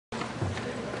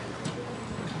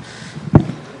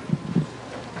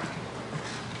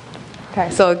Okay,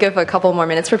 so I'll give a couple more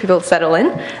minutes for people to settle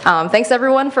in. Thanks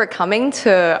everyone for coming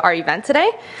to our event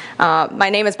today. My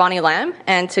name is Bonnie Lam,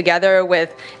 and together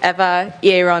with Eva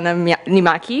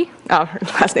Ieronimaki, her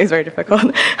last name is very difficult,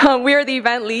 we are the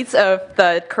event leads of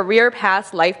the Career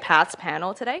Paths, Life Paths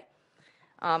panel today.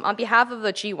 On behalf of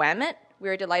the GWAMIT, we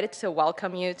are delighted to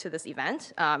welcome you to this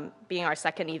event, being our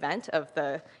second event of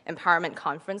the Empowerment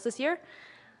Conference this year.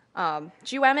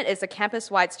 GWAMIT is a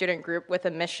campus-wide student group with a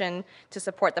mission to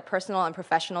support the personal and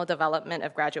professional development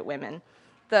of graduate women.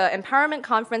 The Empowerment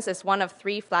Conference is one of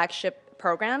 3 flagship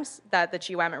programs that the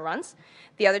GWAMIT runs,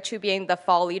 the other 2 being the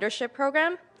Fall Leadership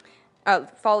Program,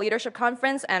 Fall Leadership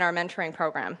Conference, and our mentoring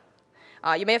program.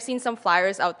 You may have seen some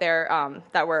flyers out there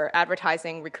that were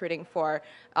advertising, recruiting for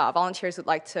volunteers who'd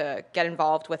like to get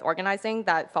involved with organizing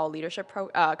that Fall Leadership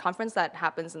Conference that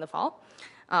happens in the fall.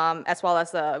 As well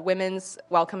as the Women's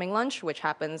Welcoming Lunch, which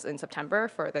happens in September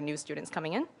for the new students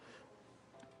coming in.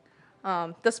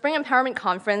 The Spring Empowerment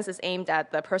Conference is aimed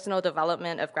at the personal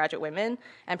development of graduate women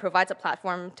and provides a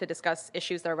platform to discuss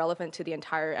issues that are relevant to the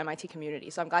entire MIT community.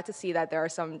 So I'm glad to see that there are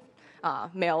some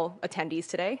male attendees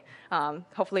today.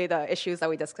 Hopefully the issues that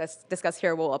we discuss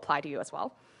here will apply to you as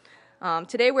well.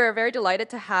 Today we're very delighted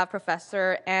to have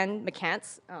Professor Anne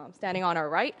McCants standing on our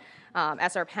right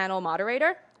as our panel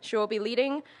moderator. She will be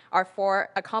leading our 4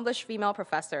 accomplished female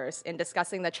professors in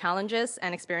discussing the challenges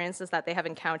and experiences that they have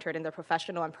encountered in their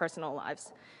professional and personal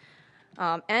lives.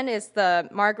 Anne is the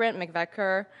Margaret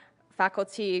McVicker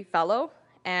Faculty Fellow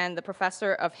and the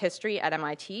Professor of History at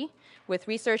MIT, with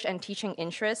research and teaching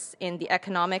interests in the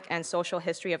economic and social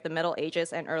history of the Middle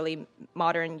Ages and early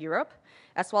modern Europe,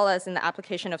 as well as in the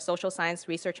application of social science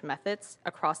research methods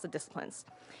across the disciplines.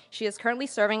 She is currently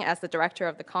serving as the director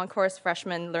of the Concourse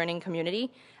Freshman Learning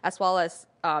Community, as well as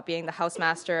being the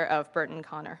housemaster of Burton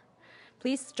Connor.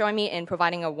 Please join me in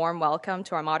providing a warm welcome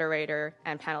to our moderator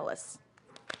and panelists.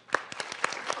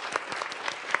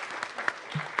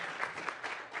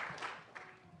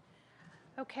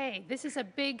 Okay, this is a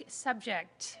big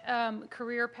subject,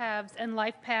 career paths and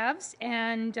life paths,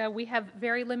 and we have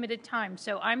very limited time.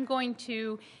 So I'm going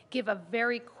to give a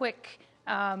very quick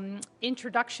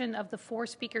introduction of the 4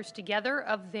 speakers together,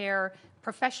 of their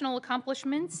professional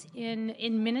accomplishments in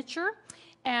miniature,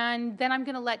 and then I'm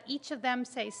going to let each of them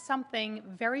say something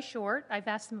very short. I've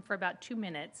asked them for about 2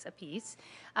 minutes apiece,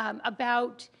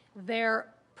 about their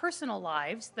personal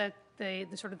lives, the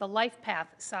sort of the life path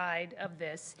side of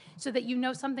this, so that you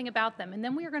know something about them. And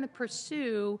then we are going to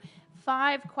pursue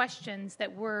 5 questions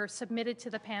that were submitted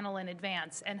to the panel in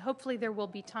advance. And hopefully there will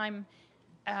be time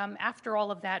after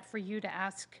all of that for you to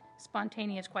ask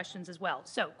spontaneous questions as well.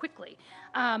 So quickly.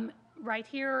 Right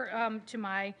here to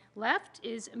my left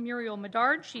is Muriel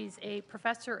Medard. She's a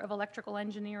professor of electrical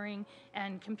engineering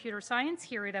and computer science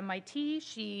here at MIT.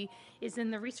 She is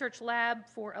in the research lab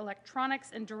for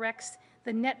electronics and directs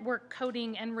the Network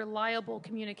Coding and Reliable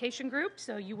Communication Group.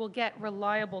 So you will get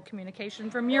reliable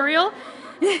communication from Muriel.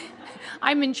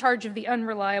 I'm in charge of the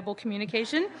unreliable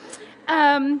communication.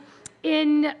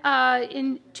 In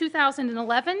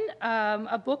 2011,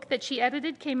 a book that she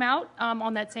edited came out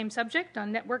on that same subject,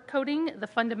 on network coding, the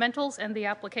fundamentals and the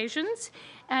applications.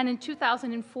 And in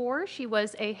 2004, she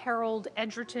was a Harold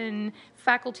Edgerton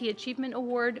Faculty Achievement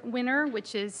Award winner,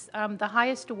 which is the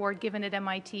highest award given at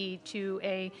MIT to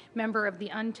a member of the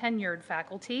untenured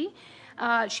faculty.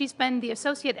 She's been the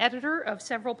associate editor of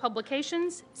several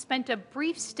publications, spent a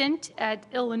brief stint at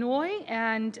Illinois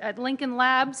and at Lincoln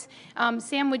Labs,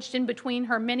 sandwiched in between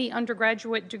her many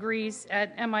undergraduate degrees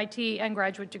at MIT and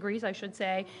graduate degrees, I should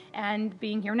say, and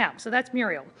being here now. So that's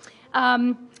Muriel.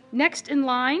 Next in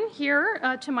line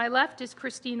here to my left is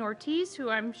Christine Ortiz, who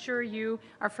I'm sure you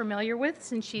are familiar with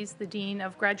since she's the Dean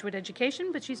of Graduate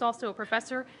Education, but she's also a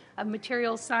professor of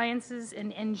Materials Sciences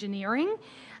and Engineering.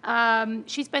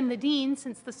 She's been the dean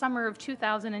since the summer of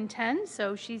 2010,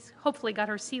 so she's hopefully got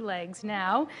her sea legs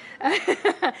now.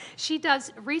 She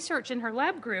does research in her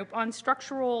lab group on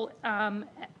structural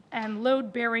and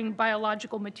load-bearing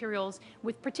biological materials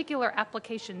with particular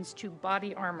applications to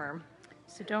body armor.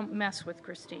 So don't mess with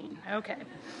Christine. Okay.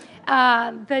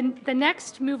 The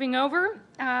next, moving over,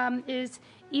 is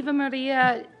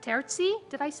Evimaria Terzi.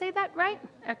 Did I say that right?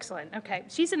 Excellent. Okay.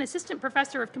 She's an assistant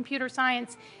professor of computer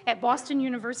science at Boston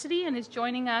University and is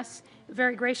joining us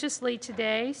very graciously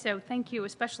today, so thank you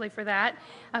especially for that.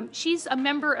 She's a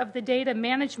member of the data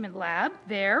management lab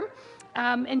there.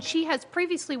 And she has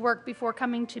previously worked before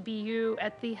coming to BU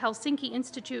at the Helsinki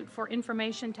Institute for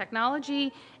Information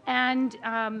Technology and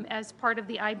as part of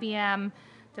the IBM,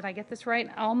 did I get this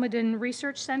right, Almaden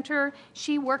Research Center.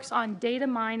 She works on data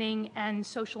mining and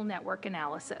social network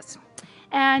analysis.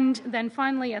 And then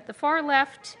finally at the far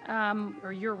left,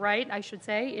 or your right, I should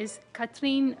say, is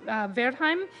Katrin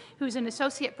Wehrheim, who's an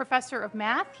associate professor of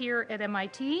math here at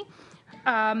MIT.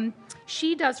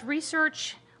 She does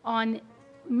research on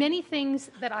many things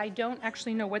that I don't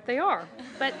actually know what they are,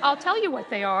 but I'll tell you what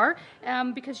they are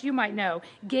because you might know.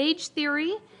 Gauge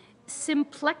theory,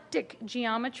 symplectic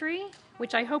geometry,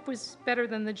 which I hope was better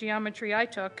than the geometry I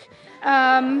took,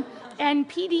 and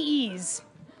PDEs.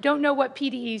 Don't know what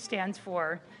PDE stands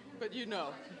for. But you know,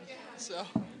 so.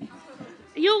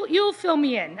 You'll fill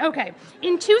me in. Okay.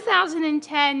 In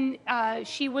 2010,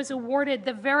 she was awarded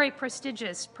the very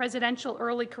prestigious Presidential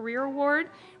Early Career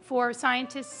Award for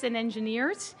scientists and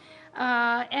engineers,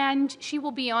 and she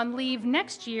will be on leave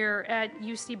next year at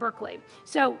UC Berkeley.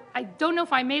 So I don't know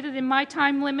if I made it in my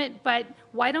time limit, but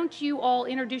why don't you all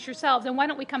introduce yourselves, and why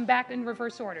don't we come back in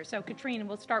reverse order? So Katrin,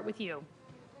 we'll start with you.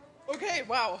 Okay,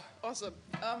 wow, awesome.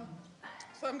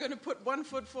 So I'm going to put one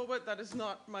foot forward. That is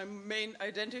not my main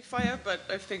identifier, but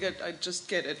I figured I'd just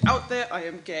get it out there. I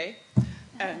am gay,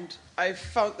 and I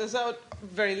found this out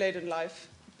very late in life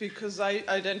because I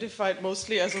identified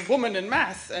mostly as a woman in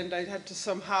math, and I had to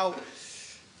somehow,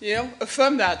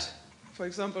 affirm that, for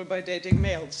example, by dating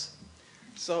males.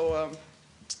 So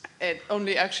it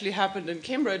only actually happened in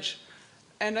Cambridge,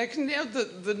 and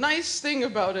the nice thing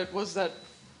about it was that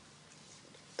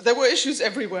there were issues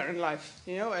everywhere in life.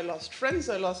 I lost friends,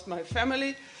 I lost my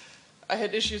family, I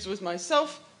had issues with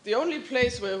myself. The only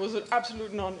place where it was an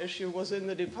absolute non-issue was in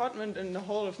the department in the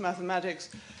Hall of Mathematics.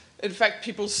 In fact,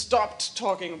 people stopped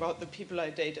talking about the people I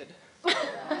dated. There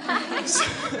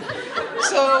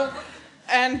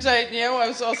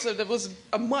was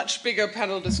a much bigger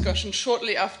panel discussion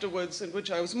shortly afterwards in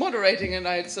which I was moderating, and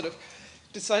I had sort of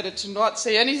decided to not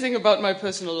say anything about my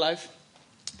personal life.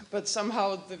 But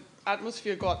somehow the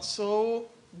atmosphere got so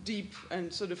deep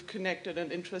and sort of connected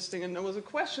and interesting, and there was a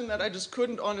question that I just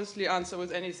couldn't honestly answer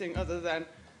with anything other than,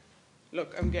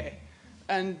 look, I'm gay.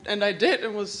 And I did.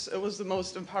 It was the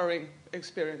most empowering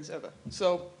experience ever.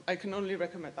 So I can only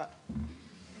recommend that.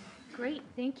 Great,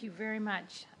 thank you very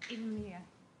much. Evimaria.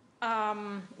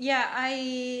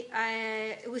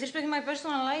 With respect to my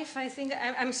personal life, I think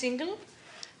I'm single,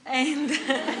 and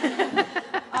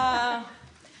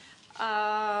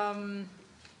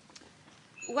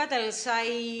what else?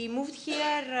 I moved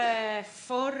here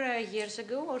 4 years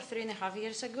ago, or 3.5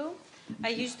 years ago. I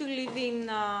used to live in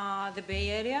the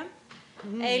Bay Area.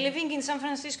 Living in San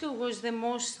Francisco was the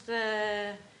most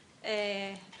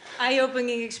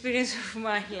eye-opening experience of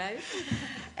my life.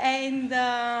 And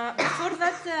before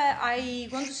that, I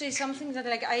want to say something that,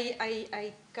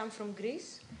 I come from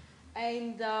Greece.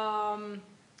 And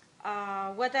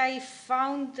what I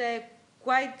found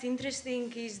quite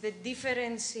interesting is the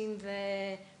difference in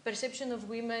the perception of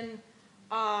women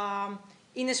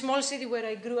in a small city where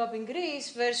I grew up in Greece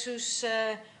versus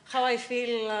how I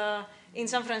feel in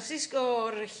San Francisco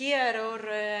or here or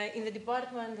in the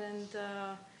department, and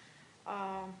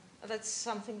that's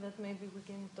something that maybe we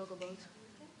can talk about.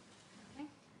 Okay.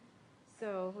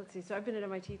 So let's see. So I've been at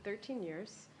MIT 13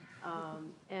 years.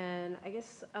 And I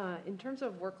guess in terms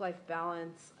of work-life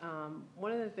balance,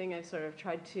 one of the things I've sort of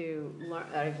tried to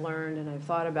learn, that I've learned and I've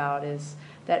thought about is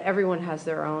that everyone has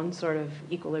their own sort of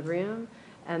equilibrium,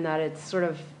 and that it's sort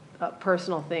of a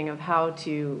personal thing of how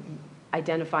to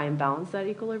identify and balance that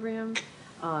equilibrium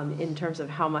in terms of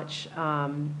how much, how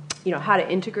to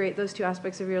integrate those two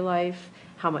aspects of your life,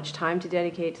 how much time to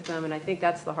dedicate to them. And I think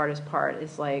that's the hardest part,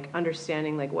 is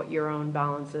understanding what your own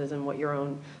balance is and what your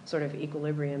own sort of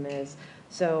equilibrium is.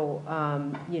 So,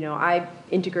 I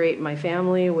integrate my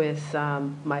family with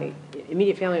my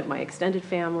immediate family, with my extended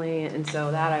family. And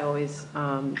so that I always,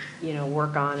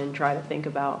 work on and try to think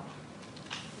about.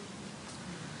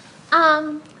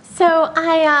 So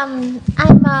I'm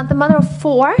the mother of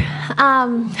 4.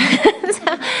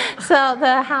 So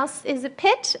the house is a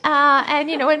pit, and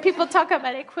when people talk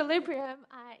about equilibrium,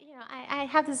 I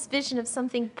have this vision of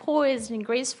something poised and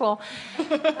graceful.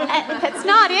 That's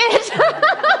not it.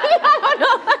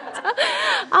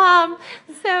 I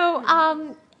don't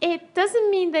know. It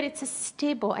doesn't mean that it's a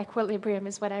stable equilibrium,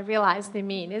 is what I realized they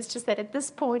mean. It's just that at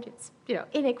this point, it's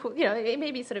unequal. It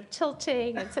may be sort of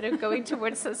tilting and sort of going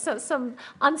towards some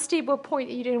unstable point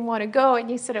that you didn't want to go, and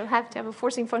you sort of have to have a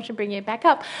forcing function bringing it back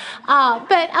up.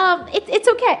 But it's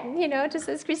okay. Just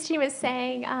as Christine was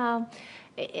saying,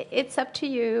 it's up to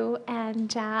you,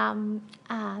 and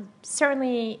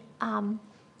certainly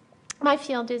my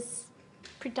field is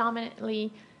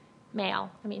predominantly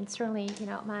male. I mean, certainly,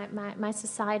 my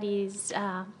society's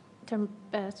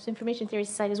information theory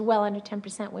society is well under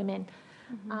 10% women,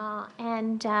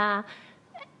 and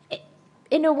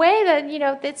in a way that,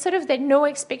 that sort of, there are no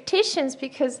expectations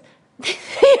because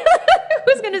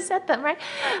who's going to set them, right?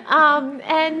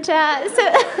 So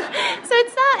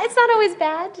it's not always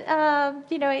bad.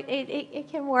 It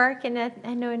can work, and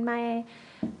I know in my,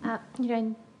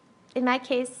 in my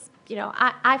case,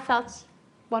 I felt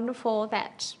wonderful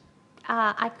that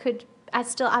I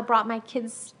brought my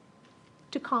kids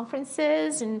to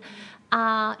conferences, and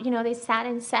they sat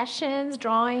in sessions,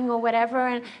 drawing or whatever,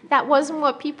 and that wasn't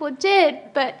what people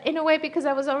did, but in a way, because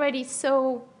I was already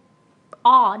so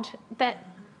odd that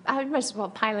I might as well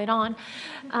pile it on.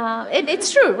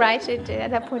 It's true, right?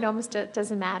 At that point, almost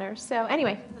doesn't matter. So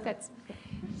anyway, that's...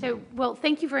 So, well,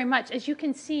 thank you very much. As you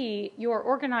can see, your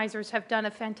organizers have done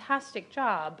a fantastic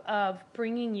job of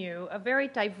bringing you a very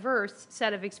diverse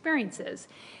set of experiences.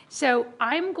 So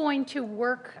I'm going to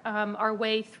work our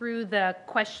way through the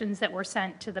questions that were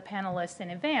sent to the panelists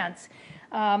in advance.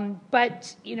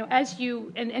 But, as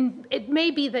you, and it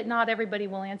may be that not everybody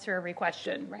will answer every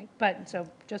question, right? But, so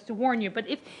just to warn you, but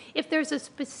if there's a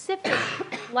specific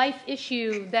life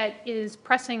issue that is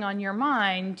pressing on your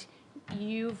mind,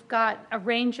 you've got a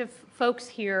range of folks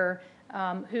here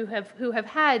who have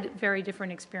had very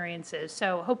different experiences.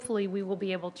 So hopefully we will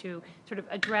be able to sort of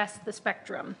address the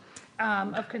spectrum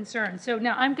of concern. So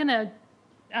now I'm going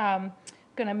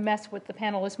to mess with the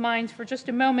panelists' minds for just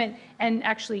a moment and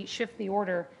actually shift the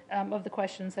order of the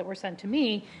questions that were sent to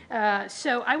me.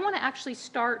 So I want to actually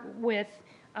start with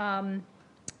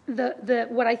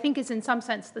what I think is in some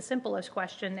sense the simplest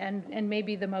question and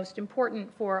maybe the most important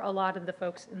for a lot of the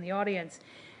folks in the audience.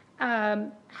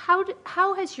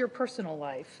 How has your personal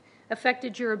life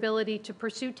affected your ability to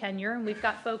pursue tenure? And we've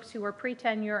got folks who are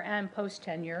pre-tenure and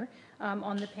post-tenure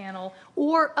on the panel,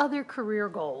 or other career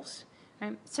goals.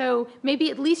 Right? So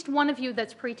maybe at least one of you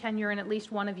that's pre-tenure and at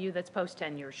least one of you that's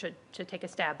post-tenure should take a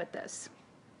stab at this.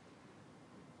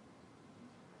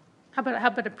 How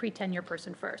about a pre-tenure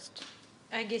person first?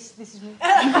 I guess this is me.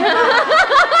 There you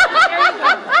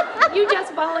go. You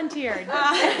just volunteered.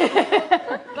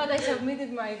 But I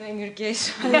submitted my tenure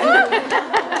case.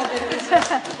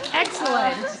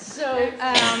 Excellent.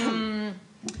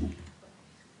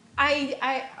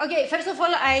 Okay, first of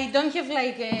all, I don't have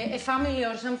like a family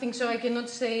or something, so I cannot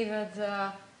say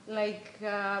that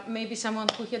maybe someone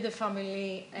who had a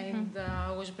family and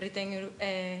was pre-tenure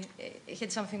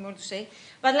had something more to say.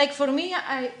 But like for me,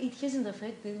 it hasn't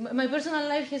affected. My personal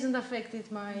life hasn't affected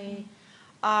my...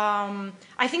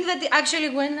 I think that actually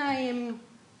when I am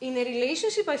in a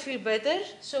relationship, I feel better.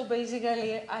 So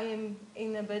basically, I am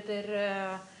in a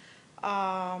better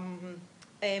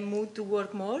mood to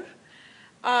work more.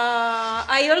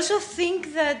 I also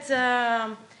think that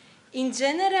in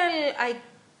general,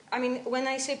 I mean, when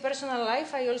I say personal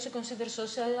life, I also consider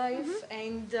social life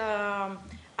and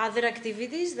other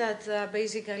activities that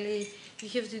basically you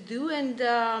have to do. And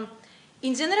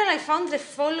in general, I found the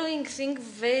following thing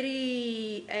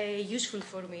very useful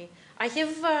for me. I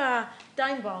have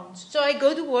time bounds. So I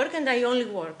go to work and I only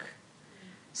work.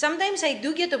 Sometimes I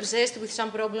do get obsessed with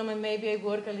some problem and maybe I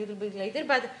work a little bit later,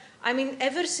 but I mean,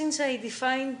 ever since I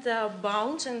defined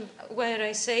bounds and where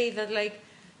I say that like,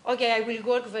 okay, I will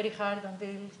work very hard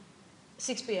until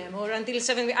 6 p.m. or until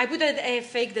 7 p.m. I put a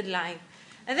fake deadline.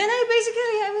 And then I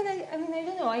basically, I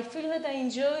don't know, I feel that I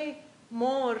enjoy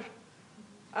more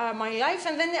my life.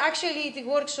 And then actually it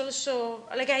works also,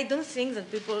 like I don't think that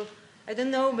people, I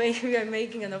don't know, maybe I'm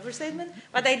making an overstatement,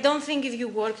 but I don't think if you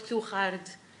work too hard,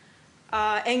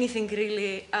 anything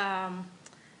really,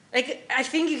 like I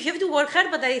think you have to work hard,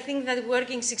 but I think that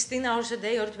working 16 hours a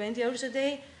day or 20 hours a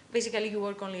day, basically you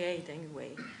work only 8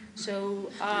 anyway. So,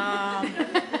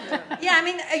 yeah, I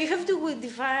mean, you have to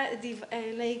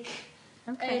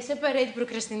separate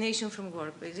procrastination from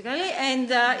work, basically. And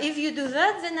if you do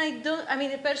that, then I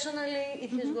mean, personally,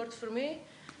 it has worked for me.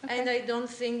 Okay. And I don't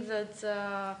think that,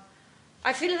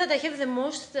 I feel that I have the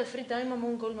most free time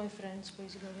among all my friends,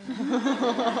 basically.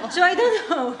 So I don't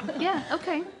know. Yeah,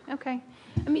 okay.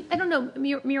 I mean, I don't know,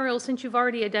 Muriel, since you've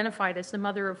already identified as the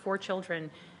mother of 4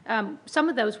 children, some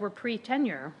of those were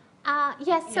pre-tenure.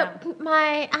 Yes, so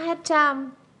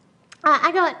I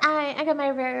got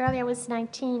married very early. I was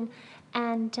 19,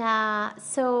 and had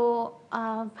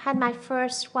my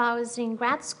first while I was in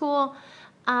grad school.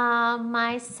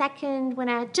 My second when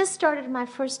I had just started my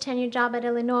first tenure job at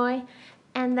Illinois,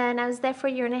 and then I was there for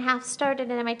a year and a half.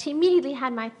 Started at MIT, immediately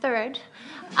had my third.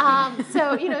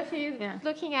 So if you're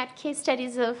looking at case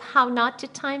studies of how not to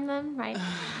time them, right?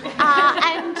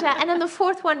 And then the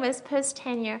fourth one was post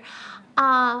tenure.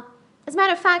 As a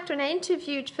matter of fact, when I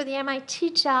interviewed for the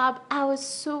MIT job, I was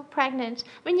so pregnant.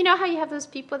 I mean, you know how you have those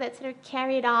people that sort of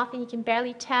carry it off and you can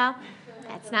barely tell?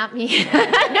 that's not me. And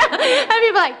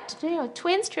people are like,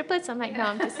 twins, triplets? I'm like, no,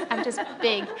 I'm just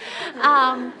big.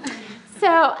 So,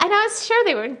 and I was sure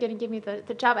they weren't going to give me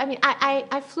the job. I mean,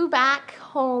 I flew back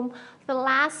home the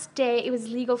last day it was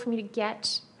legal for me to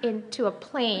get into a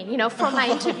plane, for my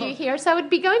interview here. So I would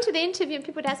be going to the interview and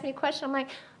people would ask me a question. I'm like,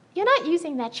 you're not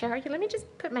using that chair, are you? Let me just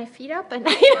put my feet up and,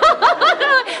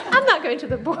 I'm not going to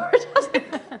the board.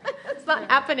 It's not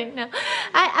happening now.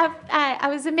 I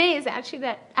was amazed, actually,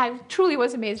 that I truly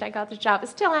was amazed I got the job. I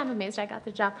still am amazed I got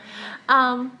the job.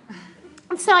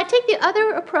 So I take the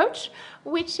other approach,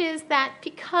 which is that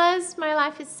because my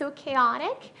life is so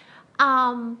chaotic,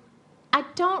 I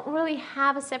don't really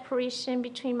have a separation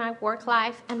between my work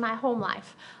life and my home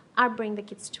life. I bring the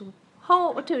kids to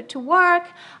work.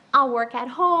 I'll work at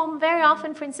home. Very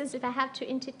often, for instance, if I have to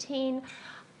entertain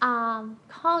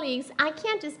colleagues, I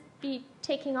can't just be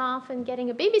taking off and getting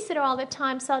a babysitter all the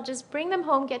time, so I'll just bring them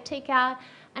home, get takeout,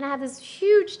 and I have this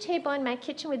huge table in my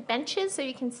kitchen with benches so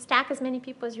you can stack as many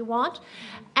people as you want,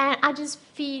 and I just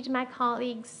feed my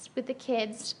colleagues with the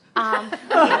kids.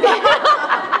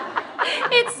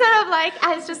 It's sort of like,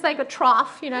 it's just like a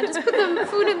trough, I just put the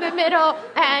food in the middle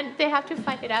and they have to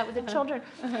fight it out with the children.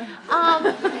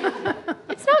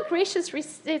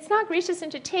 It's not gracious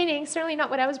entertaining, certainly not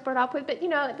what I was brought up with, but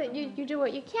that you do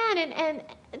what you can. And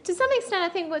to some extent, I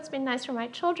think what's been nice for my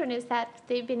children is that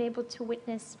they've been able to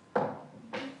witness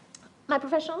my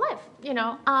professional life,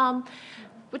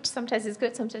 which sometimes is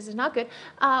good, sometimes is not good.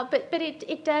 But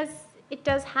it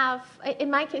does have, in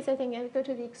my case, I think I go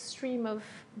to the extreme of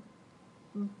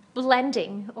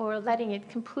blending or letting it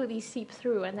completely seep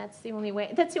through, and that's the only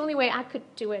way I could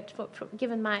do it,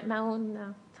 given my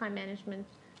own time management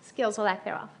skills or lack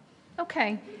thereof.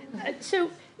 Okay, so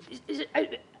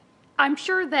I'm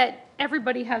sure that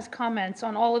everybody has comments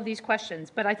on all of these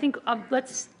questions, but I think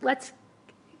let's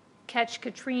catch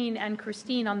Katrin and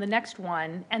Christine on the next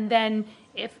one, and then,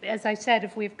 as I said,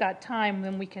 if we've got time,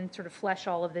 then we can sort of flesh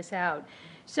all of this out.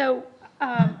 So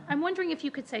I'm wondering if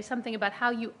you could say something about how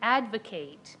you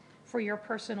advocate for your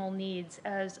personal needs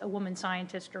as a woman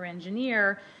scientist or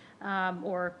engineer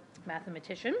or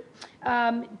mathematician.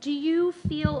 Do you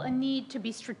feel a need to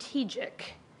be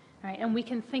strategic? Right? And we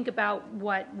can think about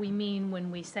what we mean when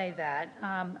we say that,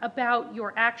 about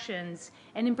your actions,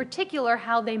 and in particular,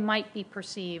 how they might be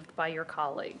perceived by your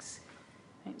colleagues.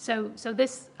 Right? So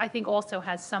this, I think, also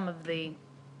has some of the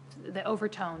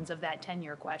overtones of that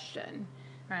tenure question.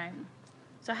 Right?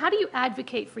 So how do you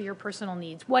advocate for your personal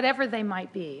needs, whatever they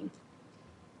might be?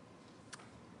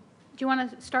 Do you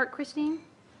want to start, Christine?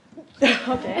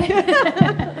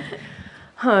 Okay.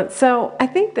 So I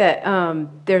think that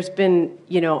there's been,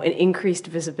 an increased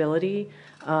visibility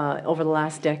over the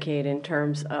last decade in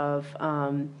terms of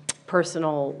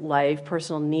personal life,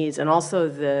 personal needs, and also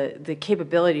the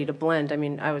capability to blend. I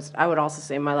mean, I would also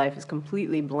say my life is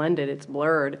completely blended. It's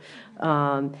blurred,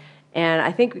 and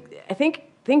I think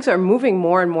things are moving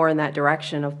more and more in that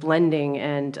direction of blending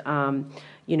and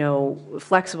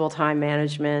flexible time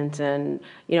management, and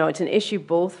it's an issue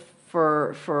both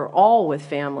for all with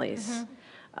families. Mm-hmm.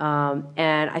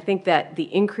 And I think that the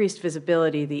increased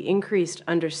visibility, the increased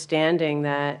understanding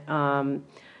that,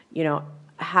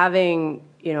 having,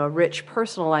 a rich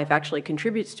personal life actually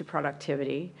contributes to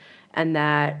productivity, and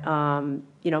that,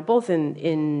 both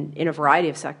in a variety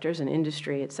of sectors and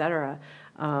industry, et cetera,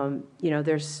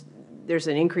 there's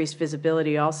an increased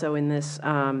visibility also in this,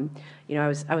 I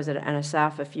was at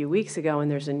NSF a few weeks ago, and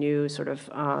there's a new sort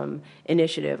of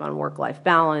initiative on work-life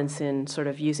balance and sort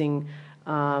of using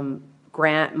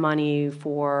grant money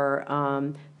for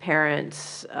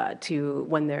parents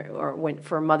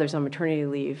for mothers on maternity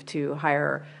leave to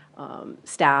hire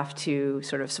staff to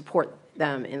sort of support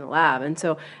them in the lab. And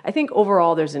so I think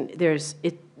overall there's an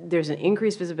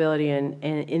increased visibility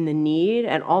in the need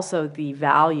and also the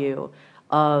value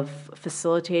of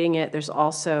facilitating it. There's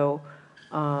also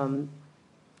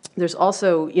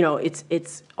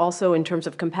it's also in terms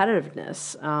of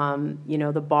competitiveness.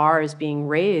 The bar is being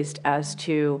raised as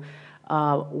to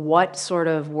what sort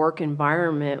of work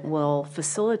environment will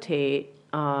facilitate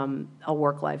a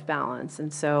work-life balance.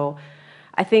 And so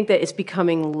I think that it's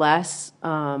becoming less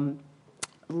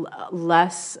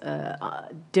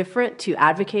different to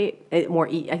advocate, I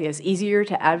think it's easier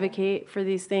to advocate for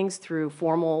these things through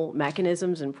formal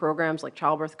mechanisms and programs like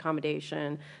childbirth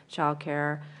accommodation,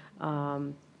 childcare,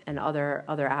 and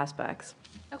other aspects.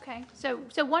 Okay,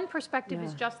 so one perspective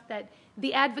is just that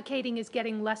the advocating is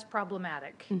getting less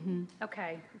problematic. Mm-hmm.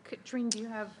 Okay, Katrin, do you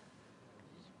have?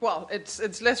 Well,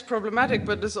 it's less problematic,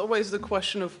 but there's always the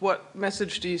question of what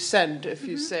message do you send if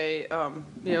you say,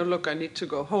 look, I need to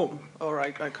go home, or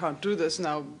I can't do this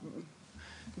now.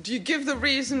 do you give the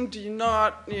reason? Do you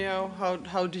not? You know,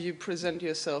 how do you present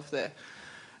yourself there?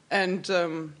 And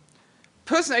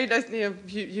personally,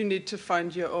 you need to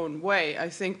find your own way. I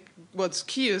think what's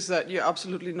key is that you're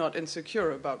absolutely not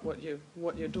insecure about what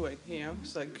you're doing. You know,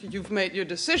 it's like you've made your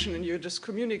decision and you're just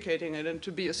communicating it, and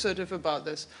to be assertive about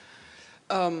this.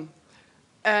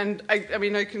 And I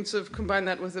mean, I can sort of combine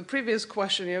that with the previous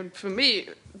question. You know, for me,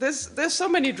 there's so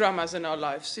many dramas in our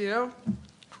lives. You know,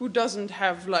 who doesn't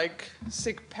have like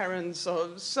sick parents or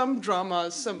some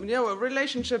dramas, some a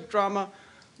relationship drama.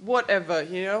 Whatever,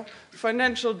 you know,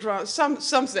 financial drama,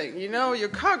 something, you know, your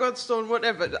car got stolen,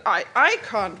 whatever. I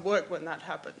can't work when that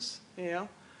happens, you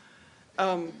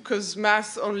know, because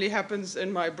math only happens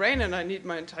in my brain, and I need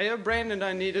my entire brain, and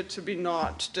I need it to be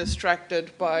not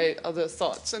distracted by other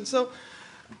thoughts. And so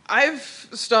I've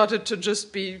started to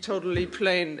just be totally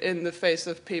plain in the face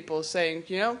of people saying,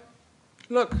 you know,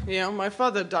 look, you know, my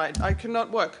father died. I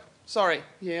cannot work. Sorry,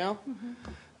 you know. Mm-hmm.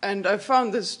 And I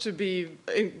found this to be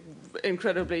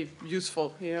incredibly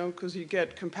useful, you know, because you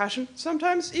get compassion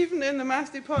sometimes, even in the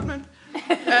math department.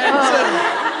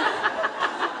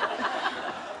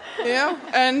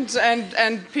 And,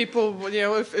 and people, you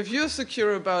know, if you're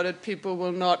secure about it, people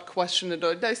will not question it,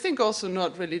 or I think also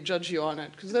not really judge you on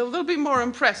it, because they'll be more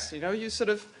impressed, you know. You sort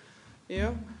of, you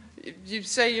know, you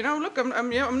say, you know, look,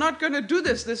 I'm not going to do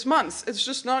this month. It's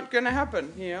just not going to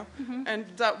happen, you know. Mm-hmm. And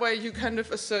that way you kind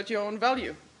of assert your own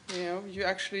value, you know. You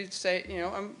actually say, you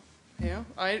know,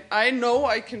 I know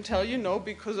I can tell you no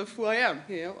because of who I am.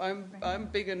 You know, I'm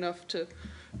big enough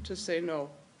to say no.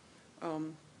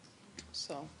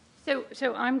 So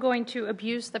I'm going to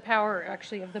abuse the power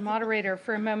actually of the moderator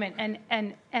for a moment and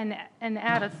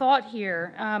add a thought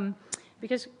here,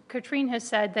 because Katrin has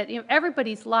said that, you know,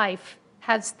 everybody's life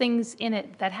has things in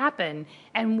it that happen,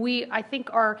 and we, I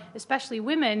think, are, especially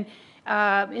women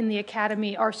in the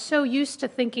academy, are so used to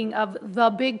thinking of the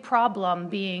big problem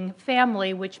being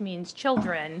family, which means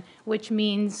children, which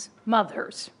means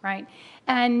mothers, right?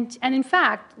 And in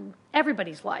fact,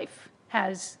 everybody's life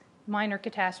has minor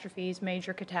catastrophes,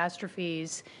 major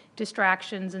catastrophes,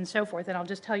 distractions, and so forth. And I'll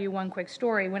just tell you one quick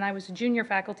story. When I was a junior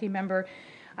faculty member,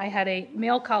 I had a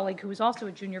male colleague who was also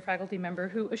a junior faculty member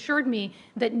who assured me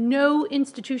that no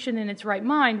institution in its right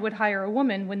mind would hire a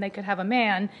woman when they could have a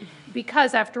man,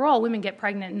 because after all, women get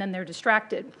pregnant and then they're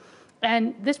distracted.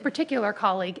 And this particular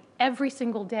colleague every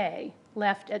single day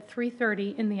left at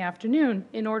 3:30 in the afternoon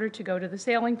in order to go to the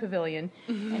sailing pavilion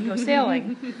and go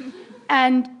sailing.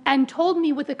 And told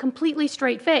me with a completely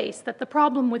straight face that the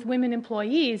problem with women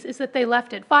employees is that they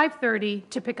left at 5:30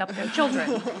 to pick up their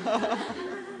children.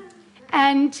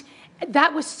 And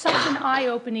that was such an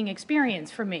eye-opening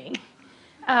experience for me,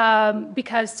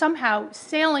 because somehow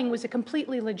sailing was a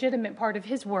completely legitimate part of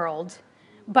his world,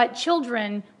 but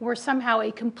children were somehow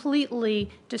a completely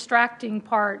distracting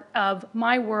part of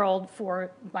my world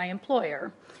for my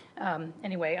employer.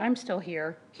 Anyway, I'm still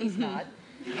here. He's not.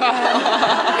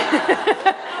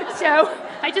 So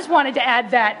I just wanted to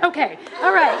add that. Okay,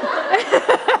 all right.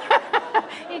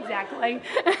 Exactly.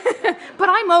 But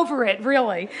I'm over it,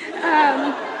 really.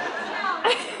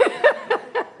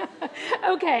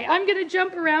 Okay, I'm going to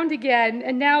jump around again,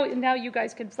 and now you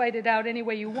guys can fight it out any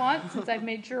way you want, since I've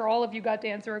made sure all of you got to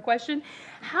answer a question.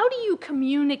 How do you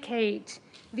communicate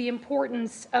the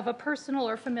importance of a personal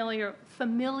or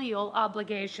familial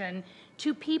obligation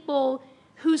to people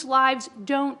whose lives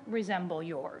don't resemble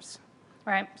yours,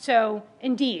 right? So,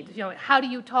 indeed, you know, how do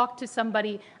you talk to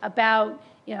somebody about,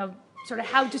 you know, sort of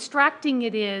how distracting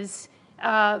it is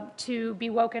to be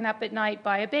woken up at night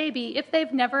by a baby if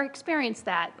they've never experienced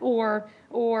that, or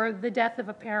the death of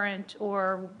a parent,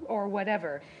 or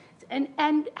whatever.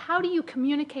 And how do you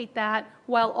communicate that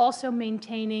while also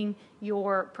maintaining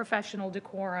your professional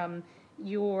decorum,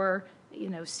 your,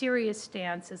 you know, serious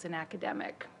stance as an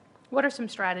academic? What are some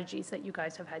strategies that you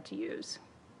guys have had to use?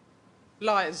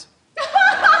 Lies.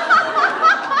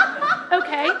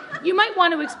 Okay, you might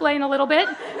want to explain a little bit.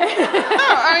 No,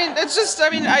 I mean, it's just, I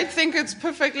mean, I think it's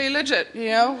perfectly legit, you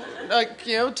know? Like,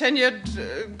 you know,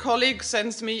 tenured colleague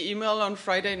sends me email on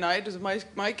Friday night,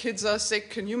 my kids are sick,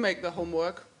 can you make the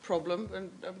homework? Problem.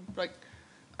 And I'm like,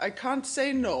 I can't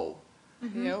say no,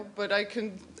 you know, but I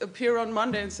can appear on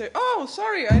Monday and say, oh,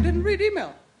 sorry, I didn't read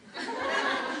email.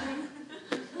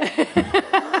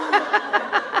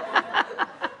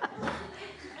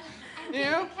 You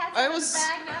know, I was...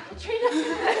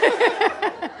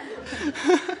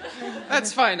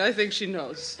 That's fine, I think she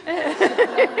knows.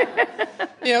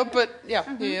 You know, but yeah,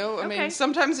 you know, I mean,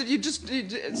 sometimes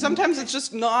sometimes it's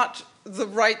just not the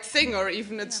right thing, or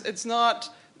even it's not...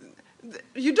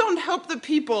 You don't help the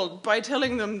people by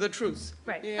telling them the truth.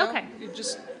 Right. You know? Okay. You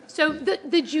just So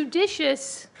the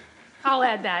judicious, I'll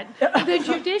add that, the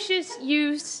judicious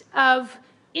use of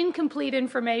incomplete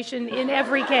information in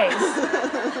every case.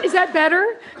 Is that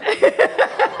better?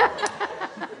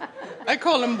 I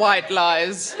call them white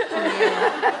lies.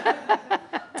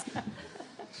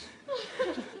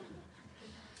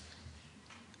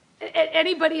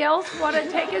 Anybody else want to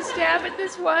take a stab at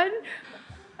this one?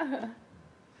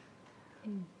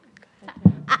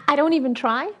 I don't even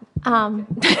try.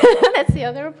 That's the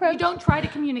other approach. You don't try to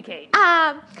communicate.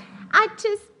 I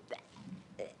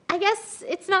guess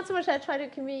it's not so much that I try to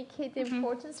communicate the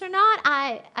importance or not.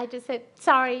 I just said,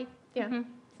 sorry, it's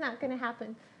not going to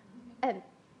happen. And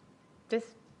just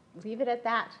leave it at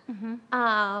that.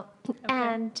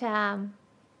 And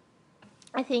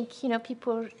I think,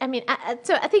 people,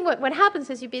 so I think what happens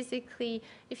is you basically,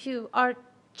 if you are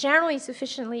generally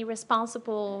sufficiently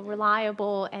responsible,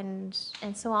 reliable, and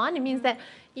so on, it means that,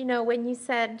 when you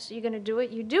said you're going to do it,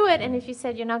 you do it. And if you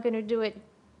said you're not going to do it,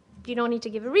 you don't need to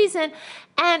give a reason.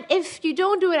 And if you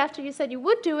don't do it after you said you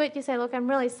would do it, you say, look, I'm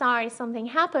really sorry, something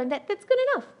happened. That's good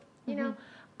enough, you know.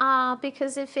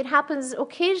 Because if it happens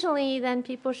occasionally, then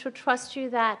people should trust you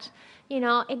that,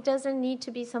 it doesn't need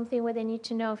to be something where they need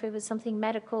to know if it was something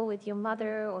medical with your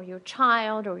mother or your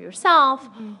child or yourself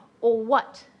or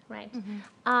what, right?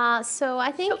 So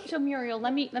I think... So Muriel,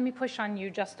 let me push on you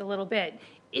just a little bit.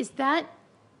 Is that...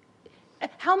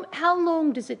 How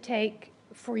long does it take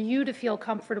for you to feel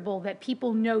comfortable that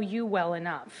people know you well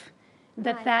enough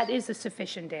that that is a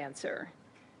sufficient answer?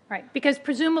 Right, because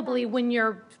presumably when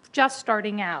you're just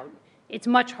starting out, it's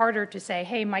much harder to say,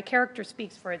 hey, my character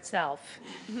speaks for itself,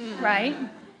 right?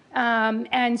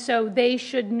 And so they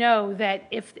should know that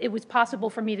if it was possible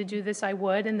for me to do this, I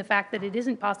would, and the fact that it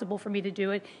isn't possible for me to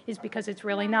do it is because it's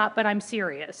really not, but I'm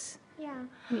serious. Yeah.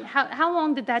 I mean, how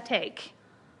long did that take?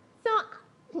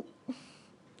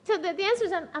 So the answer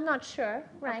is I'm not sure,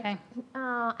 right? Okay.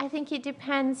 I think it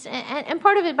depends, and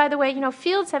part of it, by the way,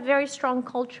 fields have very strong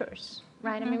cultures.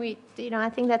 Right. I mean,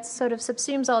 I think that sort of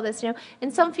subsumes all this.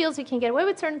 In some fields you can get away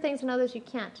with certain things, in others you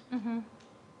can't.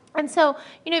 And so,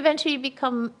 eventually you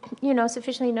become,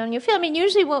 sufficiently known in your field. I mean,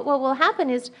 usually what will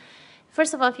happen is,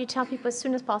 first of all, if you tell people as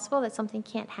soon as possible that something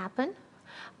can't happen.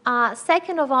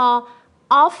 Second of all,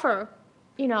 offer,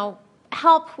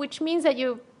 help, which means that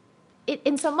you,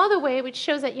 in some other way, which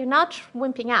shows that you're not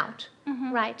wimping out.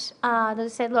 Right. They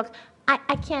say, look,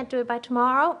 I can't do it by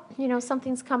tomorrow.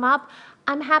 Something's come up.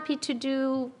 I'm happy to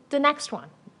do the next one,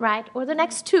 right? Or the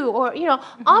next two, or,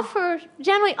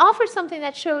 generally offer something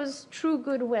that shows true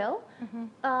goodwill,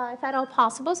 if at all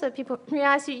possible, so that people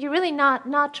realize you're really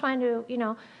not trying to,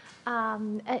 you're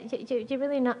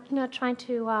really not trying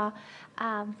to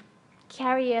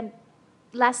carry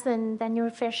less than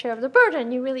your fair share of the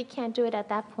burden. You really can't do it at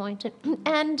that point.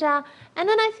 And then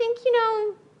I think,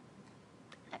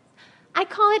 I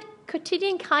call it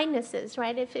quotidian kindnesses,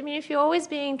 right? If you're always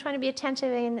trying to be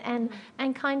attentive and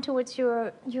kind towards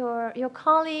your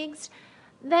colleagues,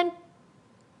 then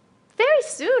very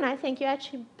soon I think you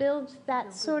actually build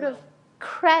that sort of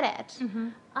credit.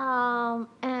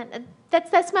 And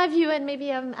that's my view, and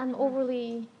maybe I'm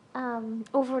overly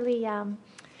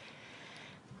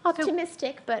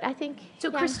optimistic, but I think...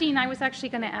 So Christine, I was actually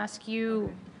going to ask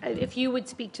you if you would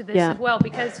speak to this as well,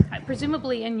 because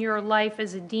presumably in your life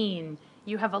as a dean,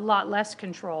 you have a lot less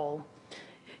control.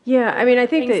 Yeah, I mean, I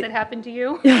think things that happen to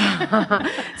you.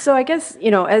 So I guess,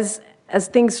 as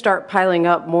things start piling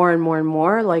up more and more and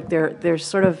more, like there's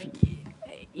sort of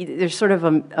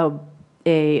a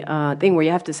thing where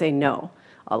you have to say no.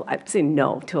 I have to say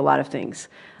no to a lot of things.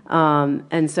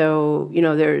 And so,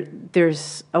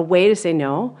 there's a way to say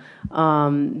no,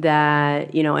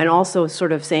 that, and also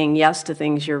sort of saying yes to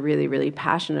things you're really, really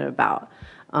passionate about.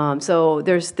 So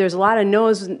there's a lot of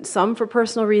no's, some for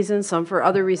personal reasons, some for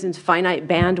other reasons, finite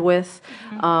bandwidth,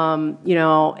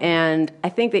 and I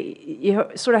think that you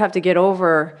sort of have to get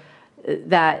over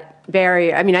that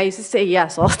barrier. I mean, I used to say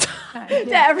yes all the time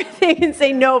to everything and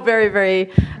say no very, very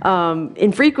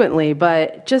infrequently,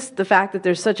 but just the fact that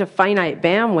there's such a finite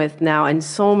bandwidth now and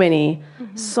so many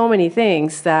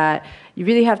things that you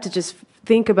really have to just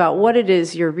think about what it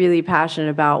is you're really passionate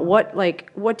about.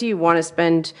 What do you want to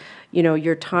spend,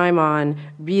 your time on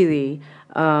really,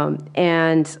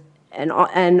 and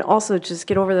also just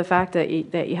get over the fact that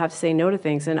you have to say no to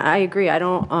things. And I agree. I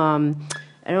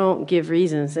don't give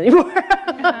reasons anymore.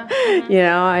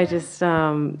 I just,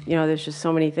 there's just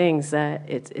so many things that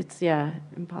it's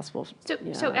impossible.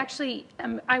 So actually,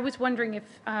 I was wondering if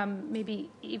maybe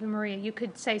Evimaria, you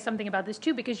could say something about this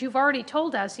too, because you've already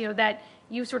told us, that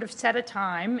you sort of set a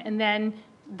time and then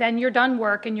you're done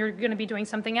work and you're going to be doing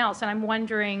something else. And I'm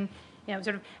wondering, You know,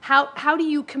 sort of how do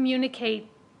you communicate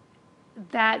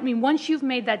that? I mean, once you've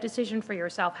made that decision for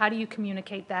yourself, how do you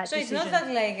communicate that so decision? it's not that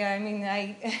like, I mean,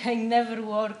 I never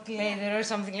work later or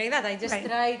something like that. I just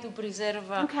try to preserve.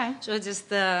 So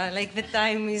just like the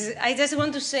time is, I just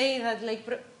want to say that like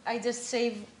I just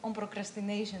save on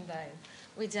procrastination time.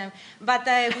 But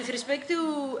with respect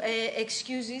to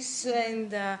excuses,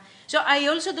 and so I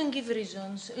also don't give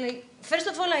reasons. Like, first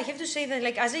of all, I have to say that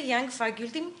like as a young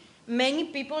faculty, many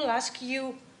people ask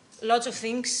you lots of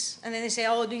things, and then they say,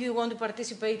 oh, do you want to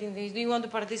participate in this? Do you want to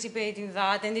participate in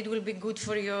that? And it will be good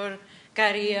for your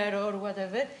career or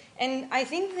whatever. And I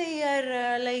think they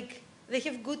are like, they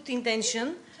have good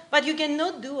intention, but you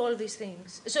cannot do all these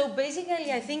things. So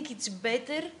basically, I think it's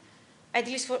better, at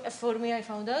least for me, I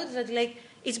found out that like,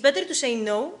 it's better to say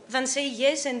no than say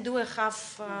yes and do a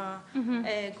half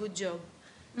good job.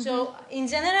 So in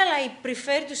general, I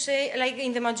prefer to say, like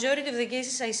in the majority of the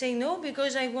cases, I say no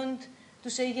because I want to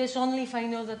say yes only if I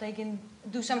know that I can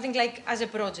do something like as a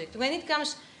project. When it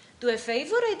comes to a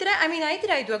favor, I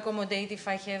try to accommodate if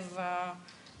I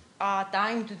have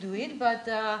time to do it, but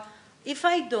if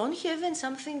I don't have and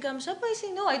something comes up, I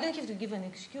say no, I don't have to give an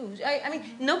excuse. I mean,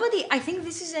 nobody, I think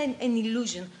this is an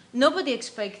illusion. Nobody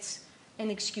expects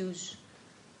an excuse.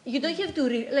 You don't have to,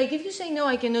 like if you say no,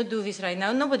 I cannot do this right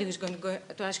now, nobody is going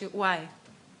to ask you why.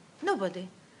 Nobody.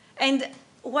 And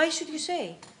why should you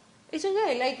say? It's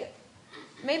okay, like,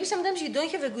 maybe sometimes you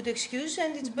don't have a good excuse,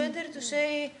 and it's better to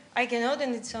say, I cannot,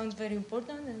 and it sounds very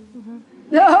important. And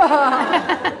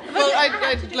Well,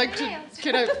 I'd like to,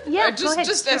 can I, Yeah,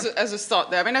 just as a thought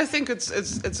there, I mean, I think it's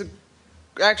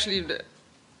actually,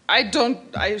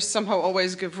 I somehow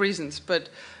always give reasons, but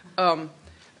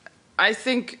I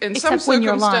think in Except some when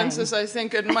you're circumstances, lying. I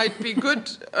think it might be good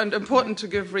and important to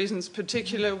give reasons,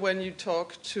 particularly when you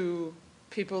talk to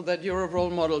people that you're a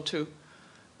role model to.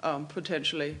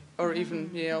 Potentially, or even,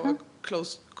 you know, a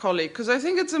close colleague. Because I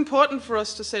think it's important for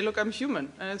us to say, look, I'm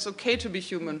human, and it's okay to be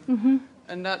human.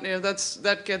 And that, you know,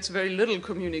 that gets very little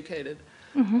communicated.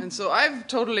 And so I've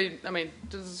totally, I mean,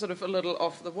 this is sort of a little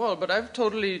off the wall, but I've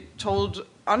totally told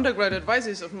undergrad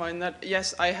advisors of mine that,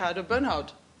 yes, I had a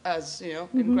burnout as, you know,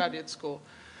 in graduate school.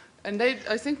 And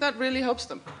I think that really helps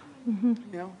them. You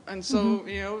know, and so,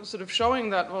 you know, sort of showing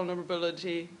that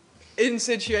vulnerability in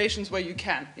situations where you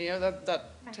can, you know, that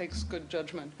takes good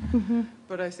judgment.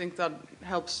 But I think that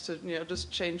helps to, you know,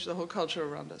 just change the whole culture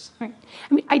around us. Right.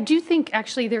 I mean, I do think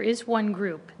actually there is one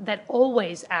group that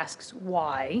always asks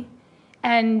why,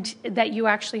 and that you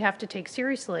actually have to take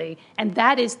seriously, and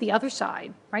that is the other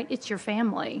side, right? It's your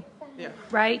family,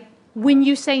 right? When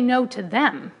you say no to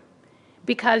them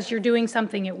because you're doing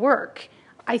something at work,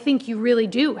 I think you really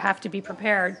do have to be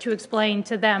prepared to explain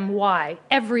to them why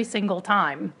every single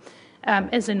time.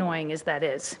 As annoying as that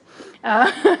is.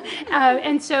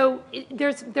 And so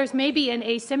there's maybe an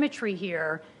asymmetry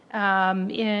here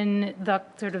in the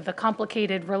sort of the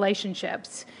complicated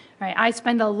relationships. Right? I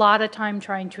spend a lot of time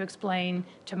trying to explain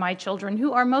to my children,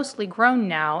 who are mostly grown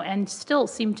now and still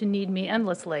seem to need me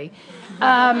endlessly,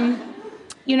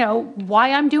 you know,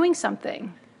 why I'm doing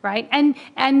something. Right, and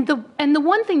the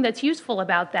one thing that's useful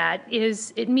about that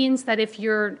is it means that if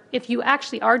you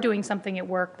actually are doing something at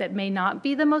work that may not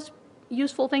be the most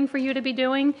useful thing for you to be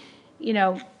doing, you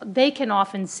know, they can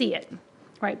often see it,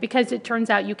 right? Because it turns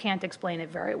out you can't explain it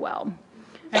very well.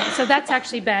 Right? So that's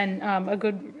actually been a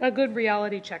good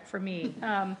reality check for me.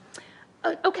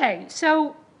 Okay,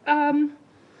 so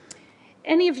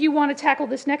any of you want to tackle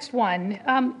this next one?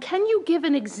 Can you give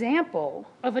an example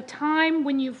of a time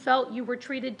when you felt you were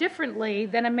treated differently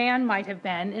than a man might have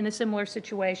been in a similar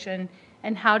situation,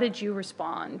 and how did you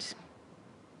respond?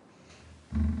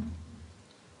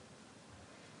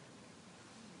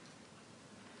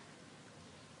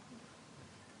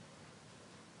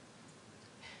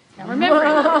 Now remember,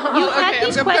 you had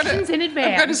these questions in advance.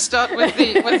 I'm going to start with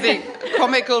the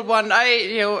comical one. I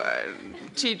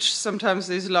teach sometimes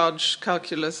these large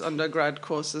calculus undergrad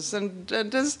courses, and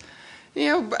there's, you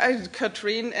know,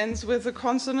 Katrin ends with a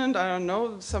consonant. I don't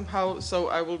know somehow. So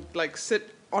I will like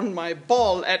sit on my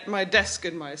ball at my desk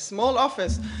in my small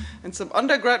office, and some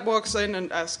undergrad walks in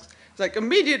and asks, like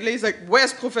immediately, he's like,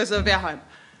 "Where's Professor Wehrheim?"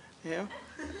 You know,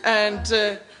 and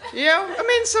you know, I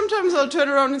mean, sometimes I'll turn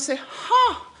around and say,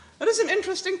 "Huh. That is an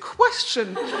interesting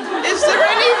question. Is there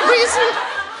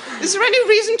any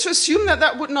reason to assume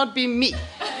that would not be me?"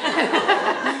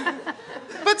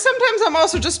 But sometimes I'm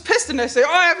also just pissed and I say,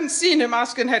 "Oh, I haven't seen him,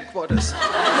 ask in headquarters." That's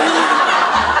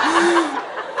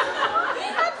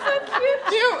so cute.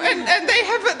 You know, and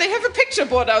they have a picture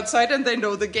board outside, and they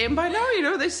know the game by now. You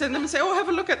know, they send them and say, "Oh, have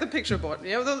a look at the picture board."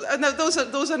 You know,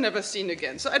 those are never seen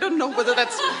again. So I don't know whether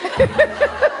that's.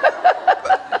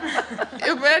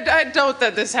 I doubt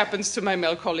that this happens to my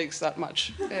male colleagues that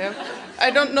much. Yeah.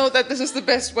 I don't know that this is the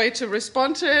best way to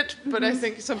respond to it, but I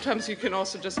think sometimes you can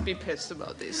also just be pissed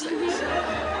about these things.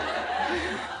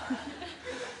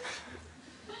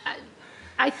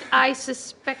 I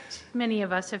suspect many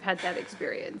of us have had that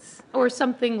experience, or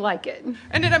something like it.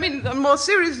 And then, I mean, more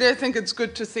seriously, I think it's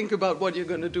good to think about what you're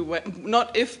going to do when,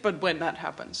 not if, but when that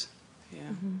happens. Yeah.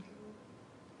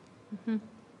 Mm-hmm.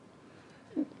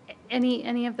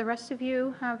 Any of the rest of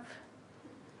you have?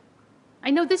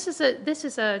 I know this is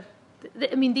a.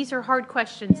 I mean, these are hard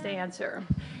questions to answer.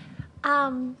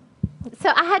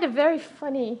 So I had a very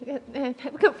funny,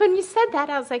 when you said that,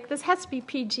 I was like, this has to be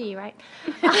PG, right?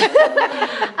 So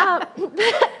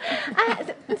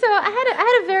I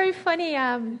had a very funny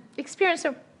experience.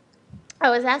 So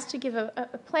I was asked to give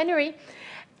a plenary,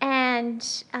 and,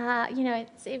 you know,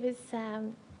 it was,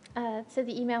 so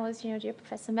the email was, you know, dear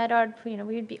Professor Medard, you know,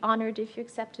 we would be honored if you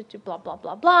accepted to blah, blah,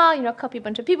 blah, blah, you know, copy a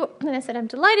bunch of people. And I said, I'm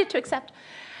delighted to accept.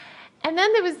 And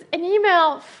then there was an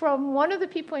email from one of the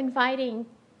people inviting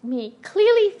me,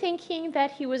 clearly thinking that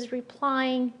he was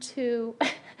replying to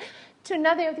to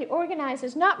another of the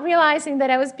organizers, not realizing that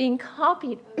I was being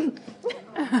copied.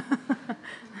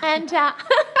 And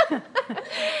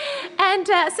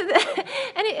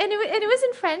it was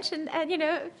in French, and you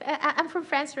know, I'm from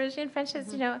France originally, and French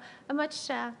is, you know, a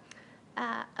much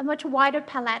wider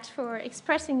palette for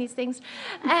expressing these things,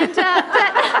 and anyway,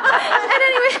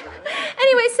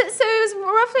 so it was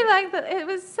roughly like it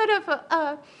was sort of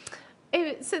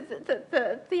so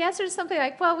the answer is something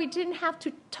like, well, we didn't have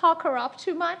to talk her up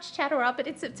too much, chat her up, but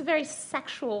it's a very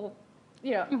sexual,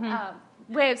 you know,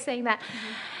 way of saying that.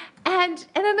 And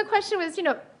then the question was, you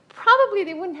know, probably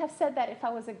they wouldn't have said that if I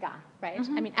was a guy, right?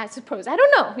 I mean, I suppose. I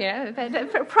don't know, you know,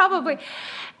 but probably.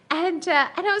 And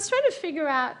I was trying to figure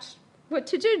out what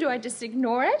to do. Do I just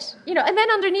ignore it? You know, and then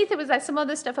underneath it was like some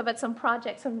other stuff about some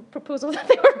projects, some proposals that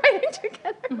they were writing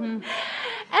together. And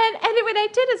what I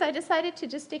did is I decided to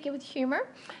just take it with humor.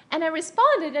 And I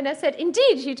responded and I said,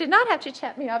 indeed, you did not have to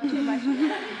chat me up too much.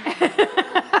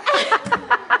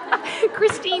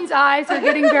 Christine's eyes are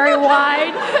getting very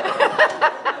wide.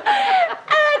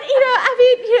 And, you know, I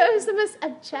mean, you know, it was the most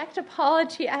abject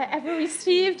apology I ever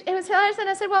received. It was hilarious. And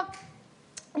I said, well,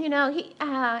 you know,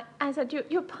 I said,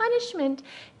 your punishment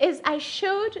is I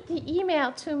showed the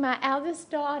email to my eldest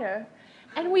daughter,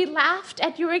 and we laughed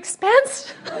at your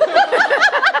expense abundantly.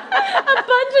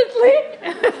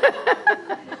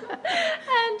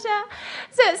 And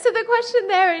so the question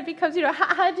there, it becomes, you know,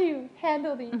 how do you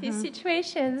handle these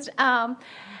situations?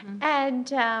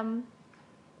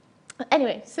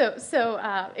 Anyway, so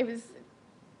it was.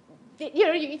 You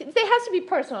know, it has to be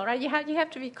personal, right? You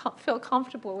have to feel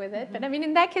comfortable with it. But I mean,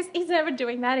 in that case, he's never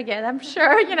doing that again, I'm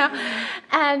sure. You know,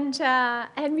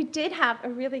 and we did have a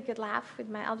really good laugh with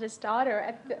my eldest daughter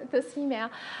at this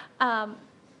email. You know,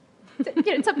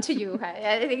 it's up to you.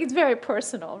 I think it's very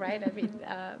personal, right? I mean,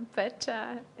 but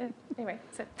anyway.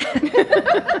 So.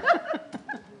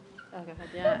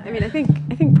 Yeah, I mean, I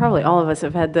think probably all of us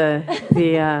have had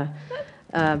the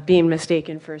being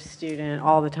mistaken for a student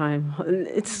all the time.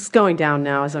 It's going down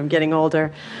now as I'm getting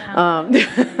older. Yeah,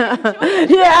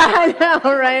 I know,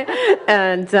 right?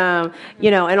 And,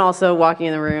 you know, and also walking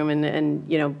in the room and,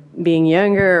 you know, being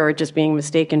younger or just being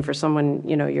mistaken for someone,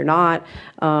 you know, you're not.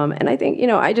 And I think, you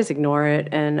know, I just ignore it.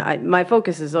 And my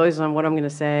focus is always on what I'm going to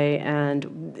say and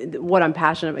what I'm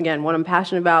passionate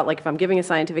about. Like if I'm giving a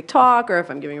scientific talk or if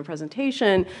I'm giving a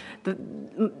presentation,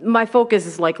 my focus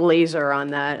is like laser on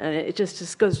that. And it just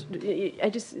goes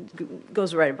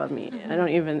right above me. I don't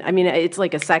even, I mean, it's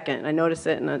like a second. I notice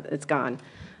it and it's gone.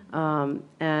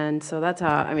 And so that's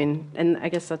how, I mean, and I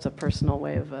guess that's a personal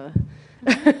way of,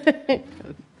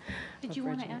 Did you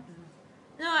want to add?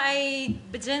 No,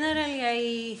 generally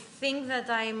I think that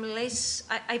I'm less,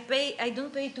 I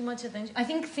don't pay too much attention. I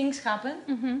think things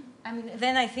happen. I mean,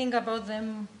 then I think about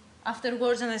them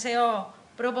afterwards and I say, oh,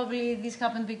 probably this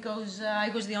happened because I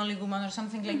was the only woman or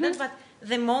something like that. But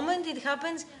the moment it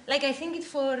happens, like I think it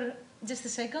for just a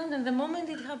second, and the moment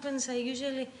it happens, I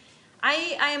usually,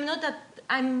 I am not that,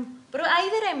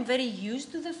 either I'm very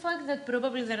used to the fact that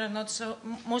probably there are not so,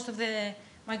 most of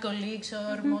my colleagues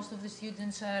or most of the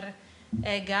students are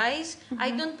guys. I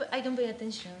don't pay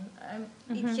attention.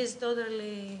 It has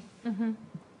totally,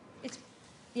 it's,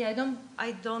 yeah,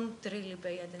 I don't really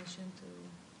pay attention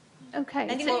to. Okay.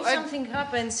 And even if something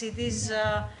happens, it is,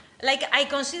 like I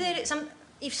consider it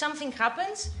if something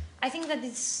happens, I think that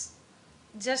it's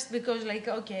just because, like,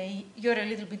 okay, you're a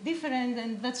little bit different,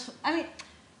 and that's, I mean,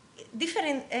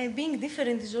 being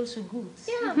different is also good.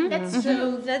 Yeah, that's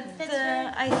So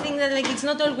I think that, like, it's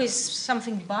not always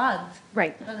something bad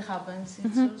Right. that happens.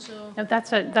 It's also... No,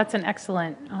 that's an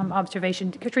excellent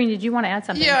observation. Katrin, did you want to add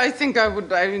something? Yeah, I think I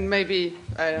would. I mean, maybe,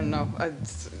 I don't know.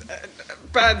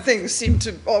 Bad things seem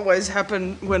to always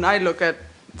happen when I look at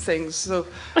things. So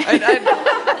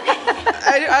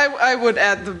I would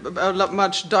add a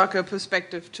much darker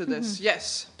perspective to this.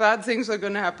 Yes, bad things are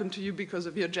going to happen to you because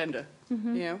of your gender. You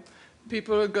know,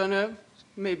 people are going to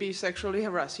maybe sexually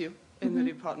harass you in the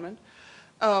department.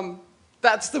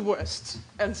 That's the worst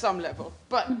at some level.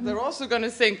 But they're also going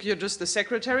to think you're just the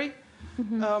secretary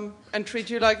and treat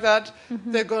you like that.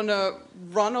 They're going to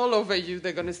run all over you.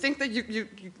 They're going to think that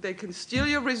they can steal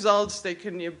your results. They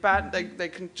can they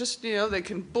can just, you know, they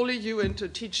can bully you into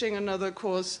teaching another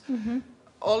course.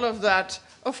 All of that,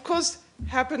 of course,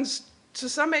 happens to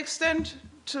some extent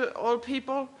to all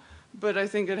people. But I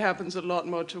think it happens a lot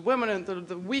more to women, and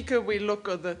the weaker we look,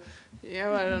 or the, you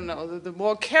know, I don't know, the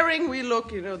more caring we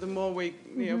look, you know, the more we,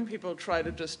 you know, people try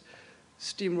to just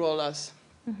steamroll us,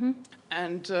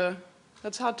 and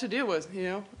that's hard to deal with, you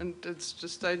know, and it's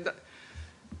just,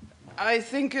 I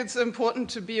think it's important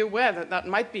to be aware that that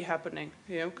might be happening,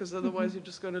 you know, because otherwise you're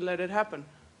just going to let it happen.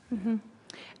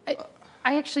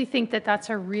 I actually think that that's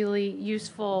a really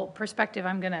useful perspective.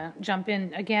 I'm going to jump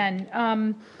in again.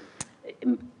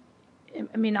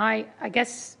 I mean, I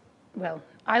guess, well,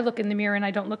 I look in the mirror and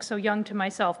I don't look so young to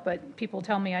myself, but people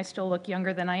tell me I still look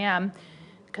younger than I am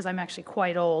because I'm actually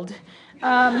quite old,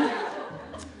 and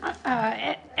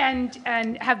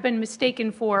have been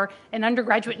mistaken for an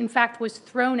undergraduate. In fact, was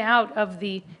thrown out of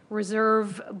the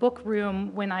reserve book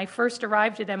room when I first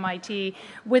arrived at MIT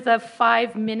with a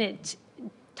 5-minute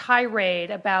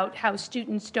tirade about how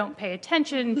students don't pay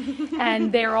attention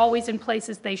and they're always in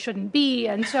places they shouldn't be,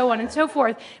 and so on and so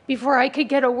forth, before I could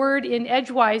get a word in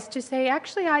edgewise to say,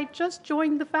 actually, I just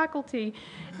joined the faculty.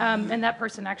 And that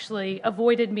person actually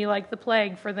avoided me like the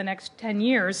plague for the next 10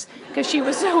 years because she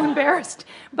was so embarrassed.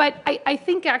 But I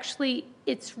think actually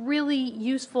it's really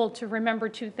useful to remember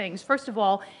two things. First of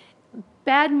all,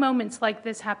 bad moments like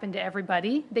this happen to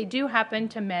everybody. They do happen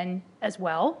to men as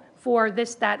well, for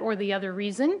this, that, or the other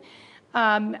reason.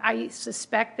 I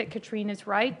suspect that Katrin is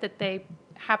right, that they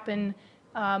happen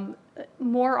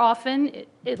more often,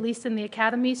 at least in the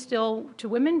academy, still to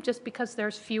women, just because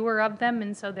there's fewer of them,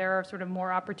 and so there are sort of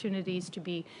more opportunities to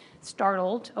be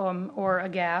startled or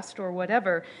aghast or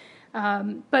whatever.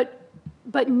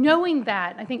 But knowing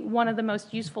that, I think one of the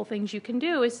most useful things you can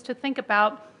do is to think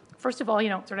about, first of all, you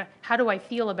know, sort of how do I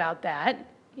feel about that?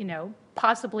 You know,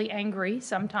 possibly angry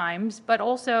sometimes, but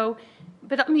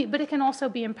it can also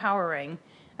be empowering,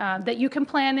 that you can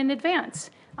plan in advance.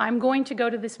 I'm going to go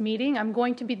to this meeting. I'm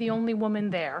going to be the only woman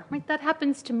there. Right? That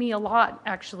happens to me a lot,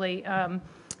 actually,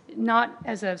 not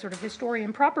as a sort of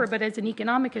historian proper, but as an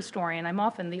economic historian. I'm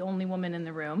often the only woman in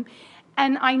the room.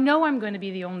 And I know I'm going to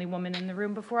be the only woman in the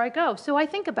room before I go. So I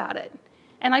think about it,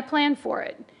 and I plan for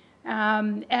it.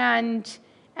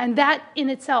 And that in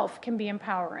itself can be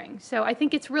empowering. So I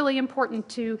think it's really important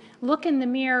to look in the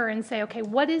mirror and say, okay,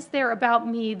 what is there about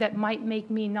me that might make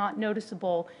me not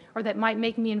noticeable, or that might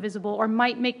make me invisible, or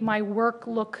might make my work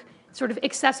look sort of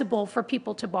accessible for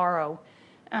people to borrow?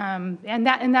 And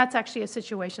that's actually a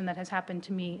situation that has happened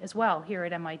to me as well here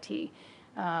at MIT.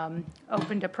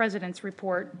 Opened a president's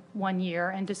report one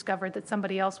year and discovered that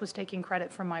somebody else was taking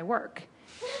credit for my work.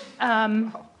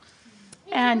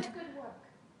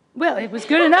 Well, it was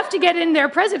good enough to get in their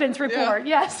president's report,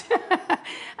 yes.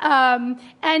 And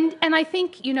I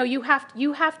think, you know, you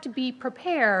have to be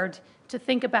prepared to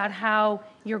think about how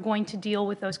you're going to deal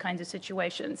with those kinds of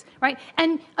situations, right?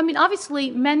 And I mean,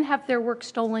 obviously, men have their work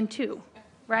stolen too,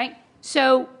 right?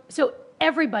 So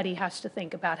everybody has to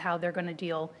think about how they're going to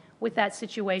deal with that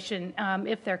situation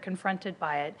if they're confronted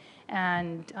by it.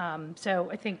 And so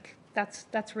I think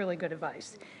that's really good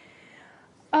advice.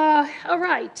 All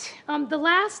right, the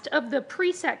last of the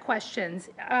preset questions,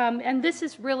 and this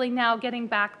is really now getting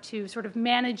back to sort of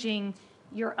managing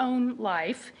your own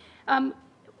life.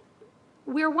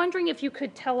 We're wondering if you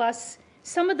could tell us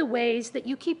some of the ways that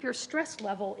you keep your stress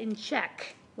level in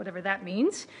check, whatever that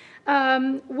means,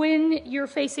 when you're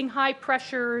facing high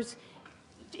pressures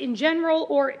in general,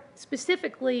 or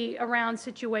specifically around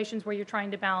situations where you're trying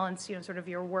to balance, you know, sort of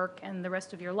your work and the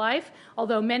rest of your life.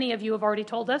 Although many of you have already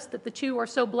told us that the two are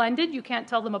so blended, you can't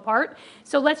tell them apart.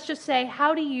 So let's just say,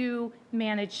 how do you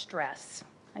manage stress?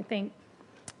 I think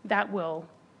that will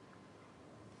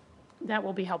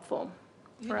be helpful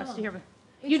for us to hear.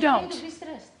 You don't. To be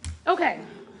stressed. Okay.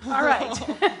 All right.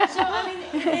 So I mean,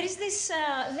 there is this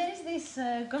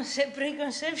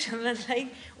preconception that like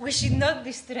we should not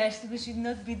be stressed, we should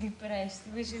not be depressed,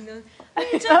 we should not. I mean,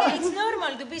 it's okay. It's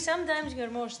normal to be. Sometimes you're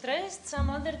more stressed, some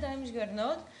other times you're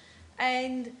not,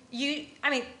 and you. I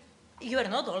mean, you are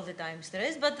not all the time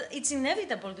stressed, but it's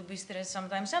inevitable to be stressed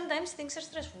sometimes. Sometimes things are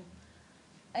stressful,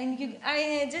 and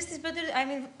it's better. I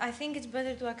mean, I think it's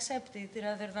better to accept it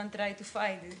rather than try to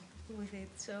fight it with it.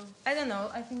 So I don't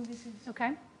know. I think this is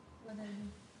Okay. what I do.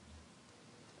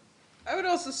 I would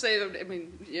also say that, I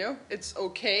mean, it's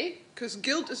okay, because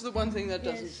guilt is the one thing that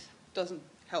doesn't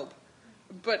help.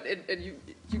 But you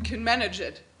can manage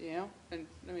it, And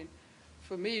I mean,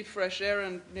 for me, fresh air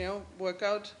and,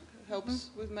 workout helps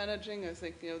with managing. I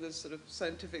think, there's sort of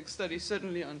scientific studies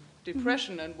certainly on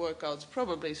depression and workouts,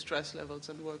 probably stress levels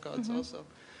and workouts also.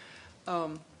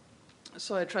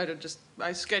 So I try to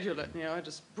I schedule it, I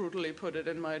just brutally put it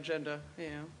in my agenda,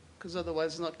 because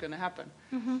otherwise it's not going to happen.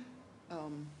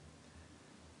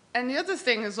 And the other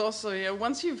thing is also,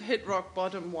 once you've hit rock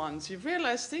bottom once, you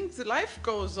realize life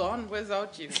goes on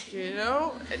without you,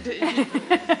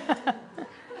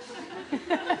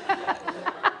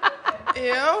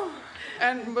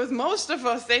 And with most of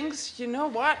our things, you know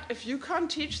what? If you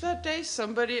can't teach that day,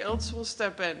 somebody else will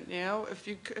step in. If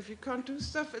you can't do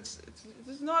stuff, it's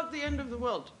not the end of the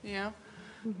world.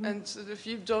 And so if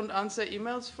you don't answer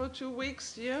emails for 2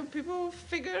 weeks, people will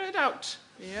figure it out.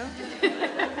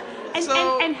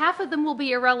 And half of them will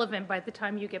be irrelevant by the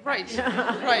time you get back.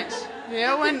 Right.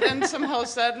 And somehow,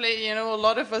 sadly, a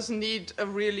lot of us need a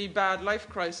really bad life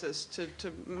crisis to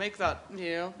make that,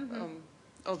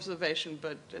 observation.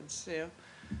 But it's,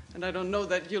 and I don't know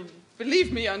that you'll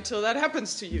believe me until that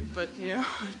happens to you. But,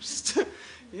 just,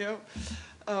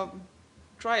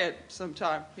 try it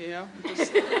sometime,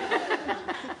 Just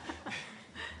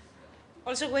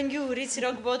Also, when you reach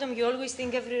rock bottom, you always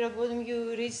think every rock bottom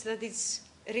you reach that it's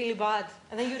really bad.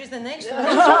 And then you reach the next one. And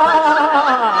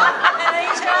then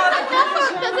it's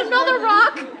There's another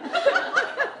rock.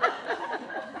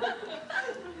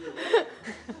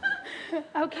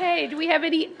 Okay, do we have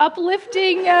any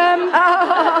uplifting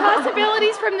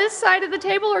possibilities from this side of the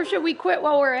table, or should we quit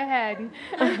while we're ahead?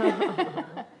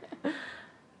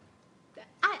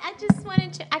 I just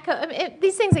wanted to echo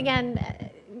these things again.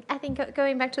 I think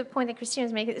going back to the point that Christine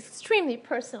was making, it's extremely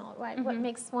personal, right? What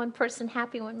makes one person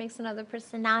happy, what makes another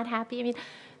person not happy. I mean,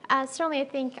 certainly I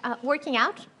think working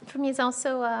out for me is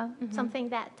also something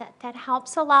that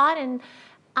helps a lot. And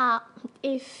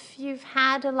if you've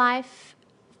had a life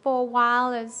for a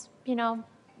while as, an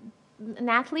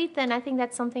athlete, then I think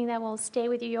that's something that will stay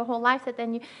with you your whole life,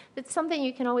 it's something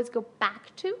you can always go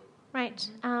back to, right?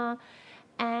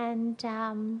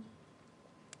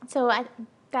 So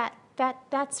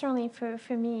that certainly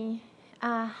for me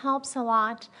helps a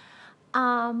lot.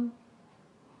 I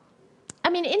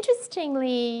mean,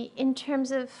 interestingly, in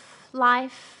terms of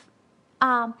life,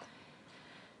 while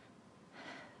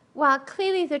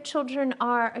clearly the children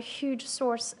are a huge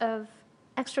source of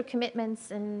extra commitments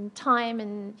and time,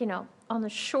 and on the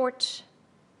short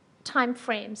time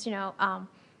frames,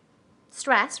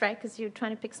 stress, right? Because you're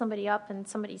trying to pick somebody up and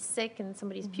somebody's sick and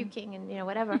somebody's puking and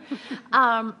whatever.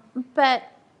 But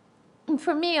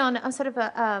for me, on a sort of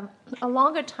a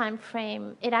longer time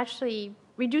frame, it actually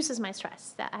reduces my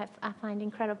stress. That I find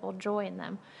incredible joy in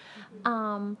them.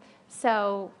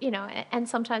 So, and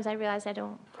sometimes I realize I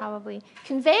don't probably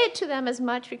convey it to them as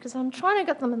much because I'm trying to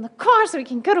get them in the car so we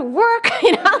can go to work,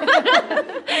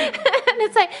 And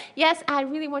it's like, yes, I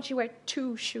really want you to wear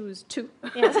 2 shoes, 2.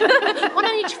 Yes. One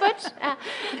on each foot.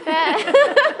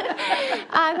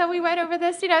 Then we went over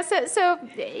this, So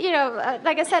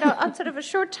like I said, on sort of a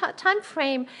short time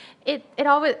frame, it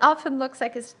always often looks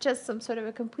like it's just some sort of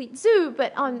a complete zoo,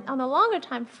 but on a longer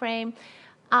time frame,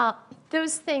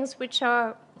 those things which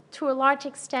are to a large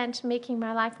extent making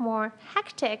my life more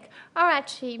hectic are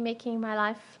actually making my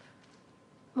life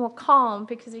more calm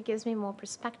because it gives me more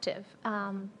perspective.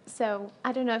 So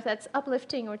I don't know if that's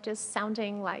uplifting or just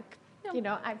sounding like,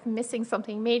 I'm missing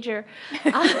something major.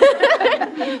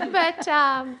 But,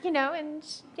 and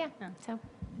yeah, so.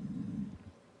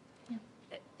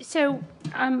 So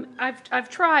I've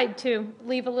tried to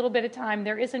leave a little bit of time.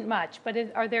 There isn't much, but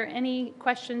are there any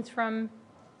questions from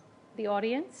the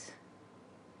audience?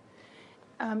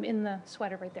 In the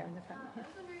sweater right there in the front. I was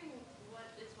wondering what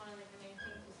is one of the main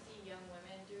things you see young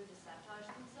women do to sabotage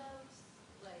themselves?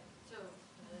 Like, so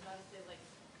there's obviously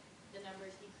the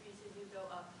numbers decrease as you go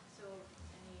up. So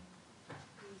any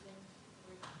reason?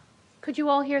 Could you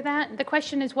all hear that? The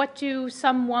question is, what do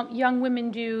some young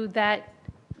women do that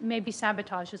maybe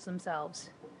sabotages themselves?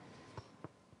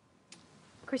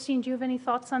 Christine, do you have any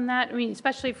thoughts on that? I mean,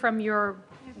 especially from your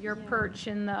perch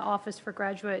in the Office for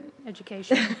Graduate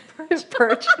Education.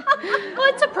 Perch. Well,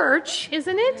 it's a perch,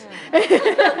 isn't it?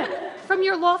 From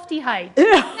your lofty height.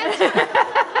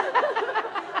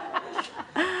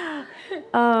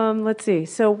 Let's see.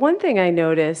 So one thing I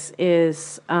notice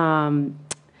is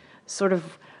sort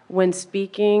of when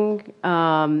speaking,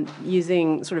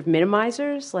 using sort of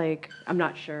minimizers, like, I'm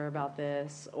not sure about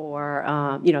this, or,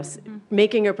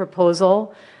 making a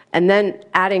proposal and then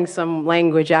adding some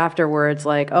language afterwards,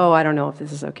 like, oh, I don't know if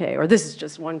this is okay, or this is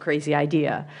just one crazy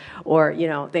idea, or,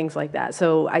 things like that.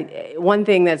 So one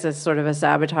thing that's a sort of a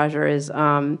sabotager is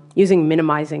using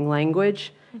minimizing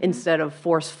language instead of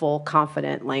forceful,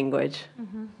 confident language.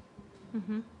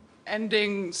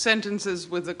 Ending sentences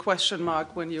with a question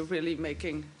mark when you're really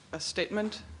making a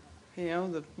statement,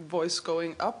 the voice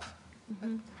going up.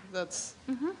 That's...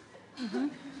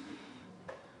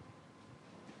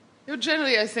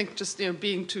 Generally, I think just,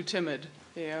 being too timid,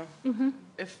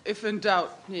 If in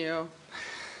doubt,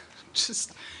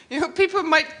 just, people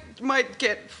might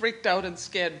get freaked out and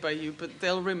scared by you, but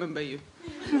they'll remember you.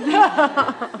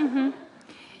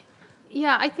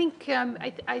 Yeah, I think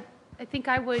I think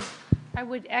I would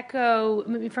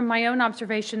echo from my own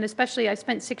observation. Especially, I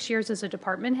spent 6 years as a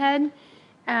department head,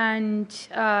 and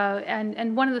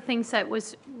one of the things that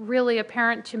was really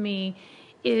apparent to me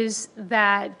is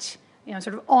that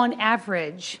sort of on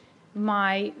average,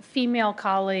 my female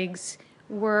colleagues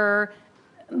were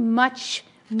much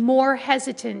more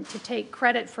hesitant to take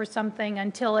credit for something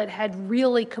until it had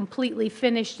really completely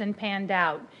finished and panned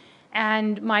out.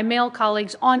 And my male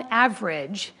colleagues, on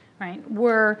average, right,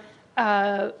 were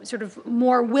sort of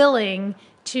more willing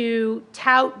to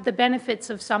tout the benefits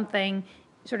of something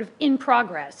sort of in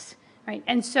progress, right?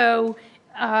 And so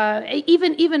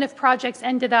even if projects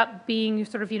ended up being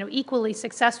sort of equally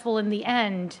successful in the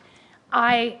end,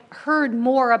 I heard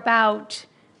more about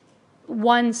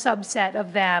one subset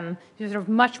of them sort of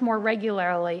much more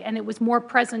regularly, and it was more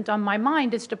present on my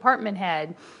mind as department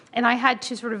head. And I had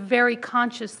to sort of very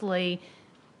consciously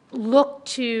look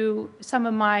to some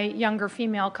of my younger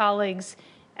female colleagues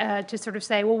to sort of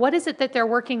say, well, what is it that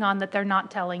they're working on that they're not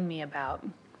telling me about?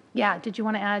 Yeah, did you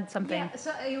want to add something? Yeah,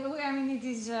 so it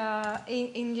is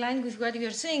in line with what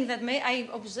you're saying, that I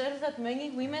observe that many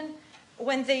women,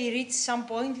 when they reach some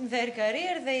point in their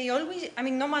career, they always,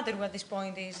 no matter what this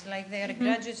point is, like they are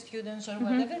graduate students or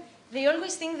whatever, they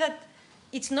always think that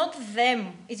it's not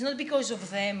them, it's not because of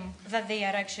them that they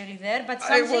are actually there, but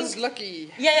something... I was lucky.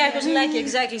 Yeah, I was lucky,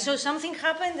 exactly. So something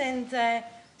happened and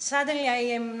suddenly I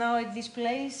am now at this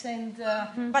place, and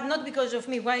but not because of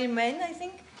me. While men, I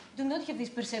think, do not have this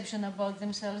perception about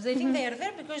themselves. They think they are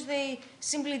there because they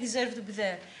simply deserve to be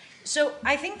there. So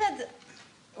I think that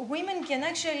women can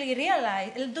actually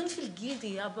realize, don't feel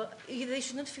guilty about, they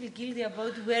should not feel guilty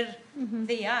about where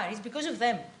they are. It's because of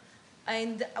them.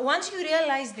 And once you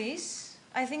realize this,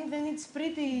 I think then it's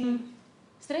pretty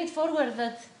straightforward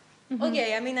that,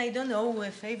 okay, I don't owe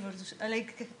a favor,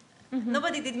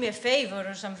 nobody did me a favor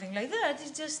or something like that.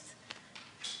 It's just...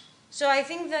 So I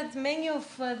think that many of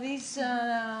these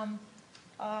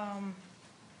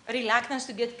reluctance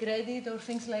to get credit or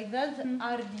things like that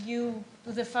are due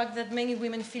to the fact that many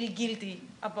women feel guilty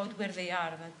about where they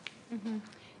are.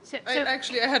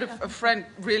 I had a friend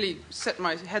really set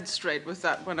my head straight with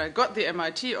that when I got the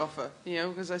MIT offer,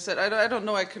 because I said, I don't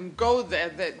know I can go there.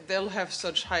 They'll have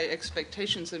such high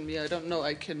expectations in me. I don't know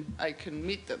I can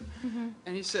meet them.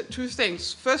 And he said two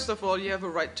things. First of all, you have a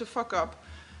right to fuck up.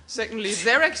 Secondly,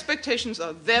 their expectations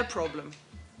are their problem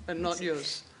and not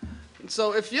yours. And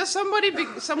so if you're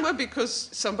somewhere because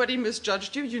somebody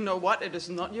misjudged you, you know what? It is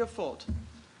not your fault.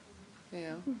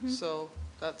 So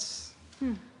that's...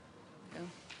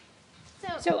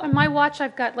 So on my watch,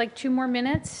 I've got like 2 more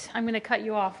minutes. I'm going to cut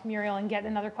you off, Muriel, and get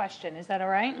another question. Is that all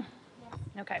right? Yes.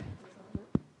 Okay.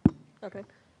 Okay.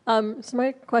 So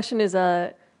my question is,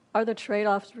 are the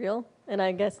trade-offs real? And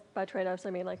I guess by trade-offs, I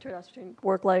mean like trade-offs between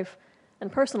work life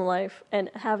and personal life. And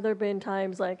have there been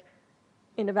times like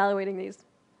in evaluating these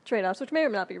trade-offs, which may or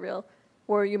may not be real,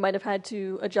 where you might have had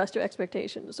to adjust your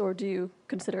expectations, or do you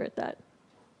consider it that?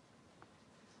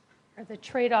 Are the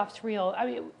trade-offs real?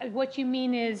 What you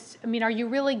mean is, are you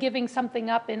really giving something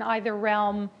up in either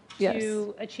realm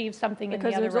to achieve something in the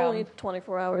other realm? Because there's only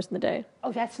 24 hours in the day.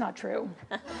 Oh, that's not true.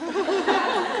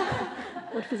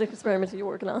 What physics experiments are you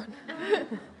working on?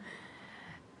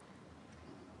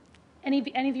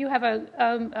 Any of you have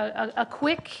a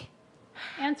quick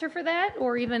answer for that,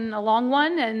 or even a long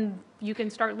one, and you can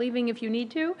start leaving if you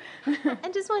need to? I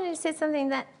just wanted to say something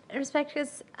that respect,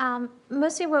 because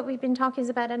mostly what we've been talking is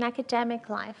about an academic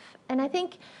life. And I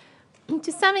think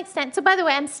to some extent. So by the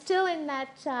way, I'm still in that,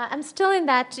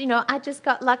 you know, I just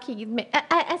got lucky.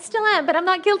 I still am, but I'm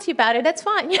not guilty about it. That's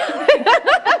fine.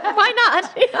 Why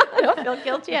not? You know, I don't feel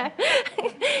guilty.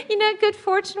 You know, good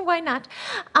fortune, why not?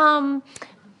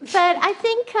 But I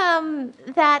think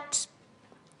that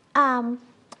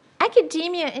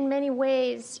academia in many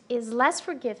ways is less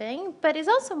forgiving, but is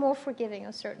also more forgiving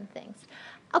of certain things.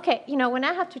 Okay, you know, when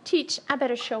I have to teach, I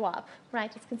better show up,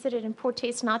 right? It's considered in poor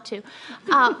taste not to.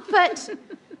 But,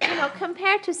 you know,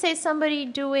 compared to, say, somebody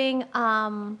doing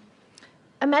a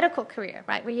medical career,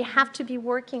 right, where you have to be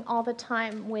working all the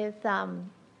time with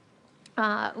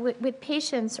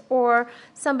patients, or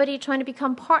somebody trying to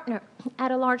become partner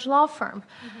at a large law firm,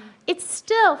 it's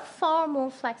still far more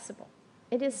flexible.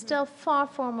 It is still far,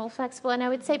 far more flexible. And I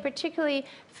would say particularly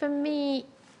for me,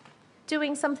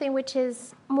 doing something which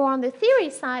is more on the theory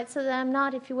side, so that I'm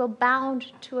not, if you will,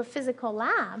 bound to a physical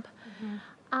lab.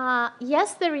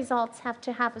 Yes, the results have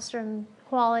to have a certain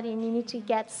quality, and you need to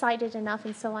get cited enough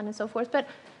and so on and so forth. But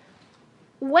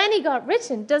when it got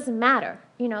written doesn't matter.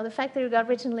 You know, the fact that it got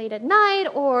written late at night,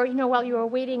 or, you know, while you were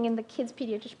waiting in the kid's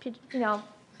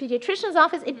pediatrician's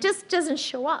office, it just doesn't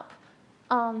show up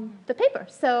on the paper.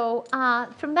 So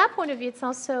from that point of view, it's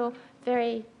also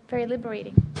very, very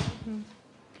liberating.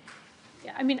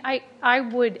 Yeah, I mean, I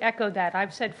would echo that.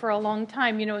 I've said for a long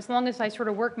time, you know, as long as I sort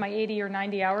of work my 80 or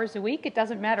 90 hours a week, it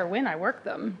doesn't matter when I work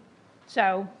them.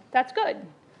 So that's good.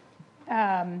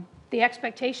 The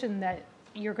expectation that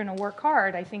you're going to work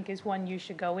hard, I think, is one you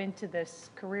should go into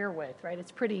this career with, right?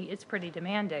 It's pretty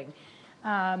demanding.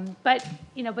 But,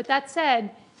 you know, but that said,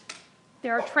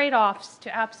 there are trade-offs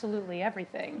to absolutely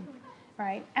everything.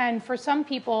 Right? And for some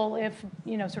people, if,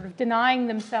 you know, sort of denying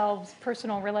themselves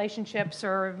personal relationships,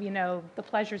 or, you know, the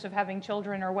pleasures of having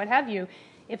children or what have you,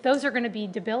 if those are going to be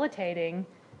debilitating,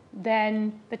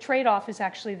 then the trade-off is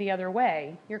actually the other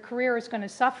way. Your career is going to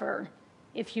suffer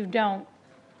if you don't,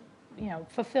 you know,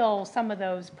 fulfill some of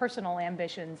those personal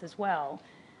ambitions as well.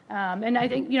 And I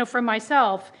think, you know, for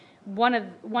myself, one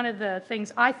of the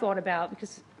things I thought about,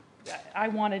 because I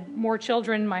wanted more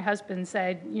children. My husband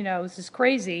said, you know, this is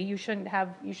crazy. You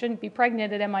shouldn't be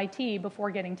pregnant at MIT before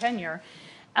getting tenure.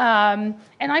 And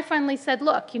I finally said,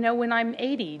 look, you know, when I'm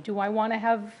 80, do I want to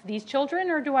have these children,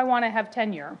 or do I want to have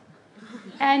tenure?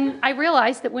 And I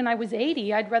realized that when I was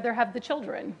 80, I'd rather have the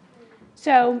children.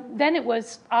 So then it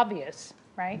was obvious,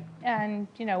 right? And,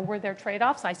 you know, were there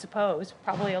trade-offs? I suppose,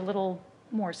 probably a little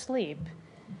more sleep,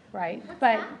 right?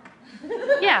 But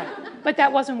yeah, but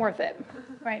that wasn't worth it.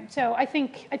 Right, so I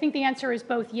think the answer is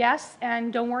both yes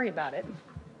and don't worry about it.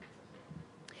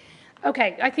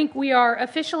 Okay, I think we are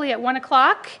officially at 1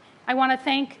 o'clock. I want to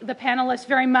thank the panelists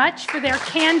very much for their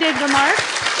candid remarks.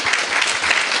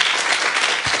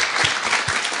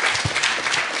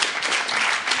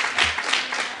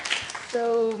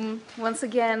 So once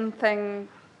again, thank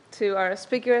to our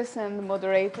speakers and the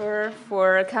moderator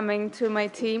for coming to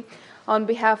MIT. On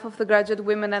behalf of the graduate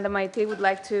women at MIT, would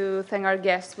like to thank our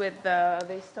guests with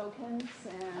these tokens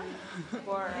and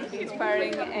for the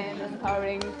inspiring and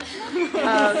empowering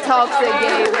talks they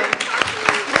gave.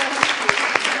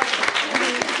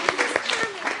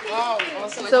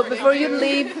 So before you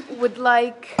leave, would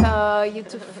like you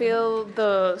to fill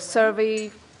the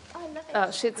survey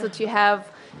sheets that you have.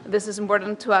 This is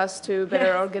important to us to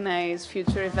better organize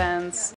future events.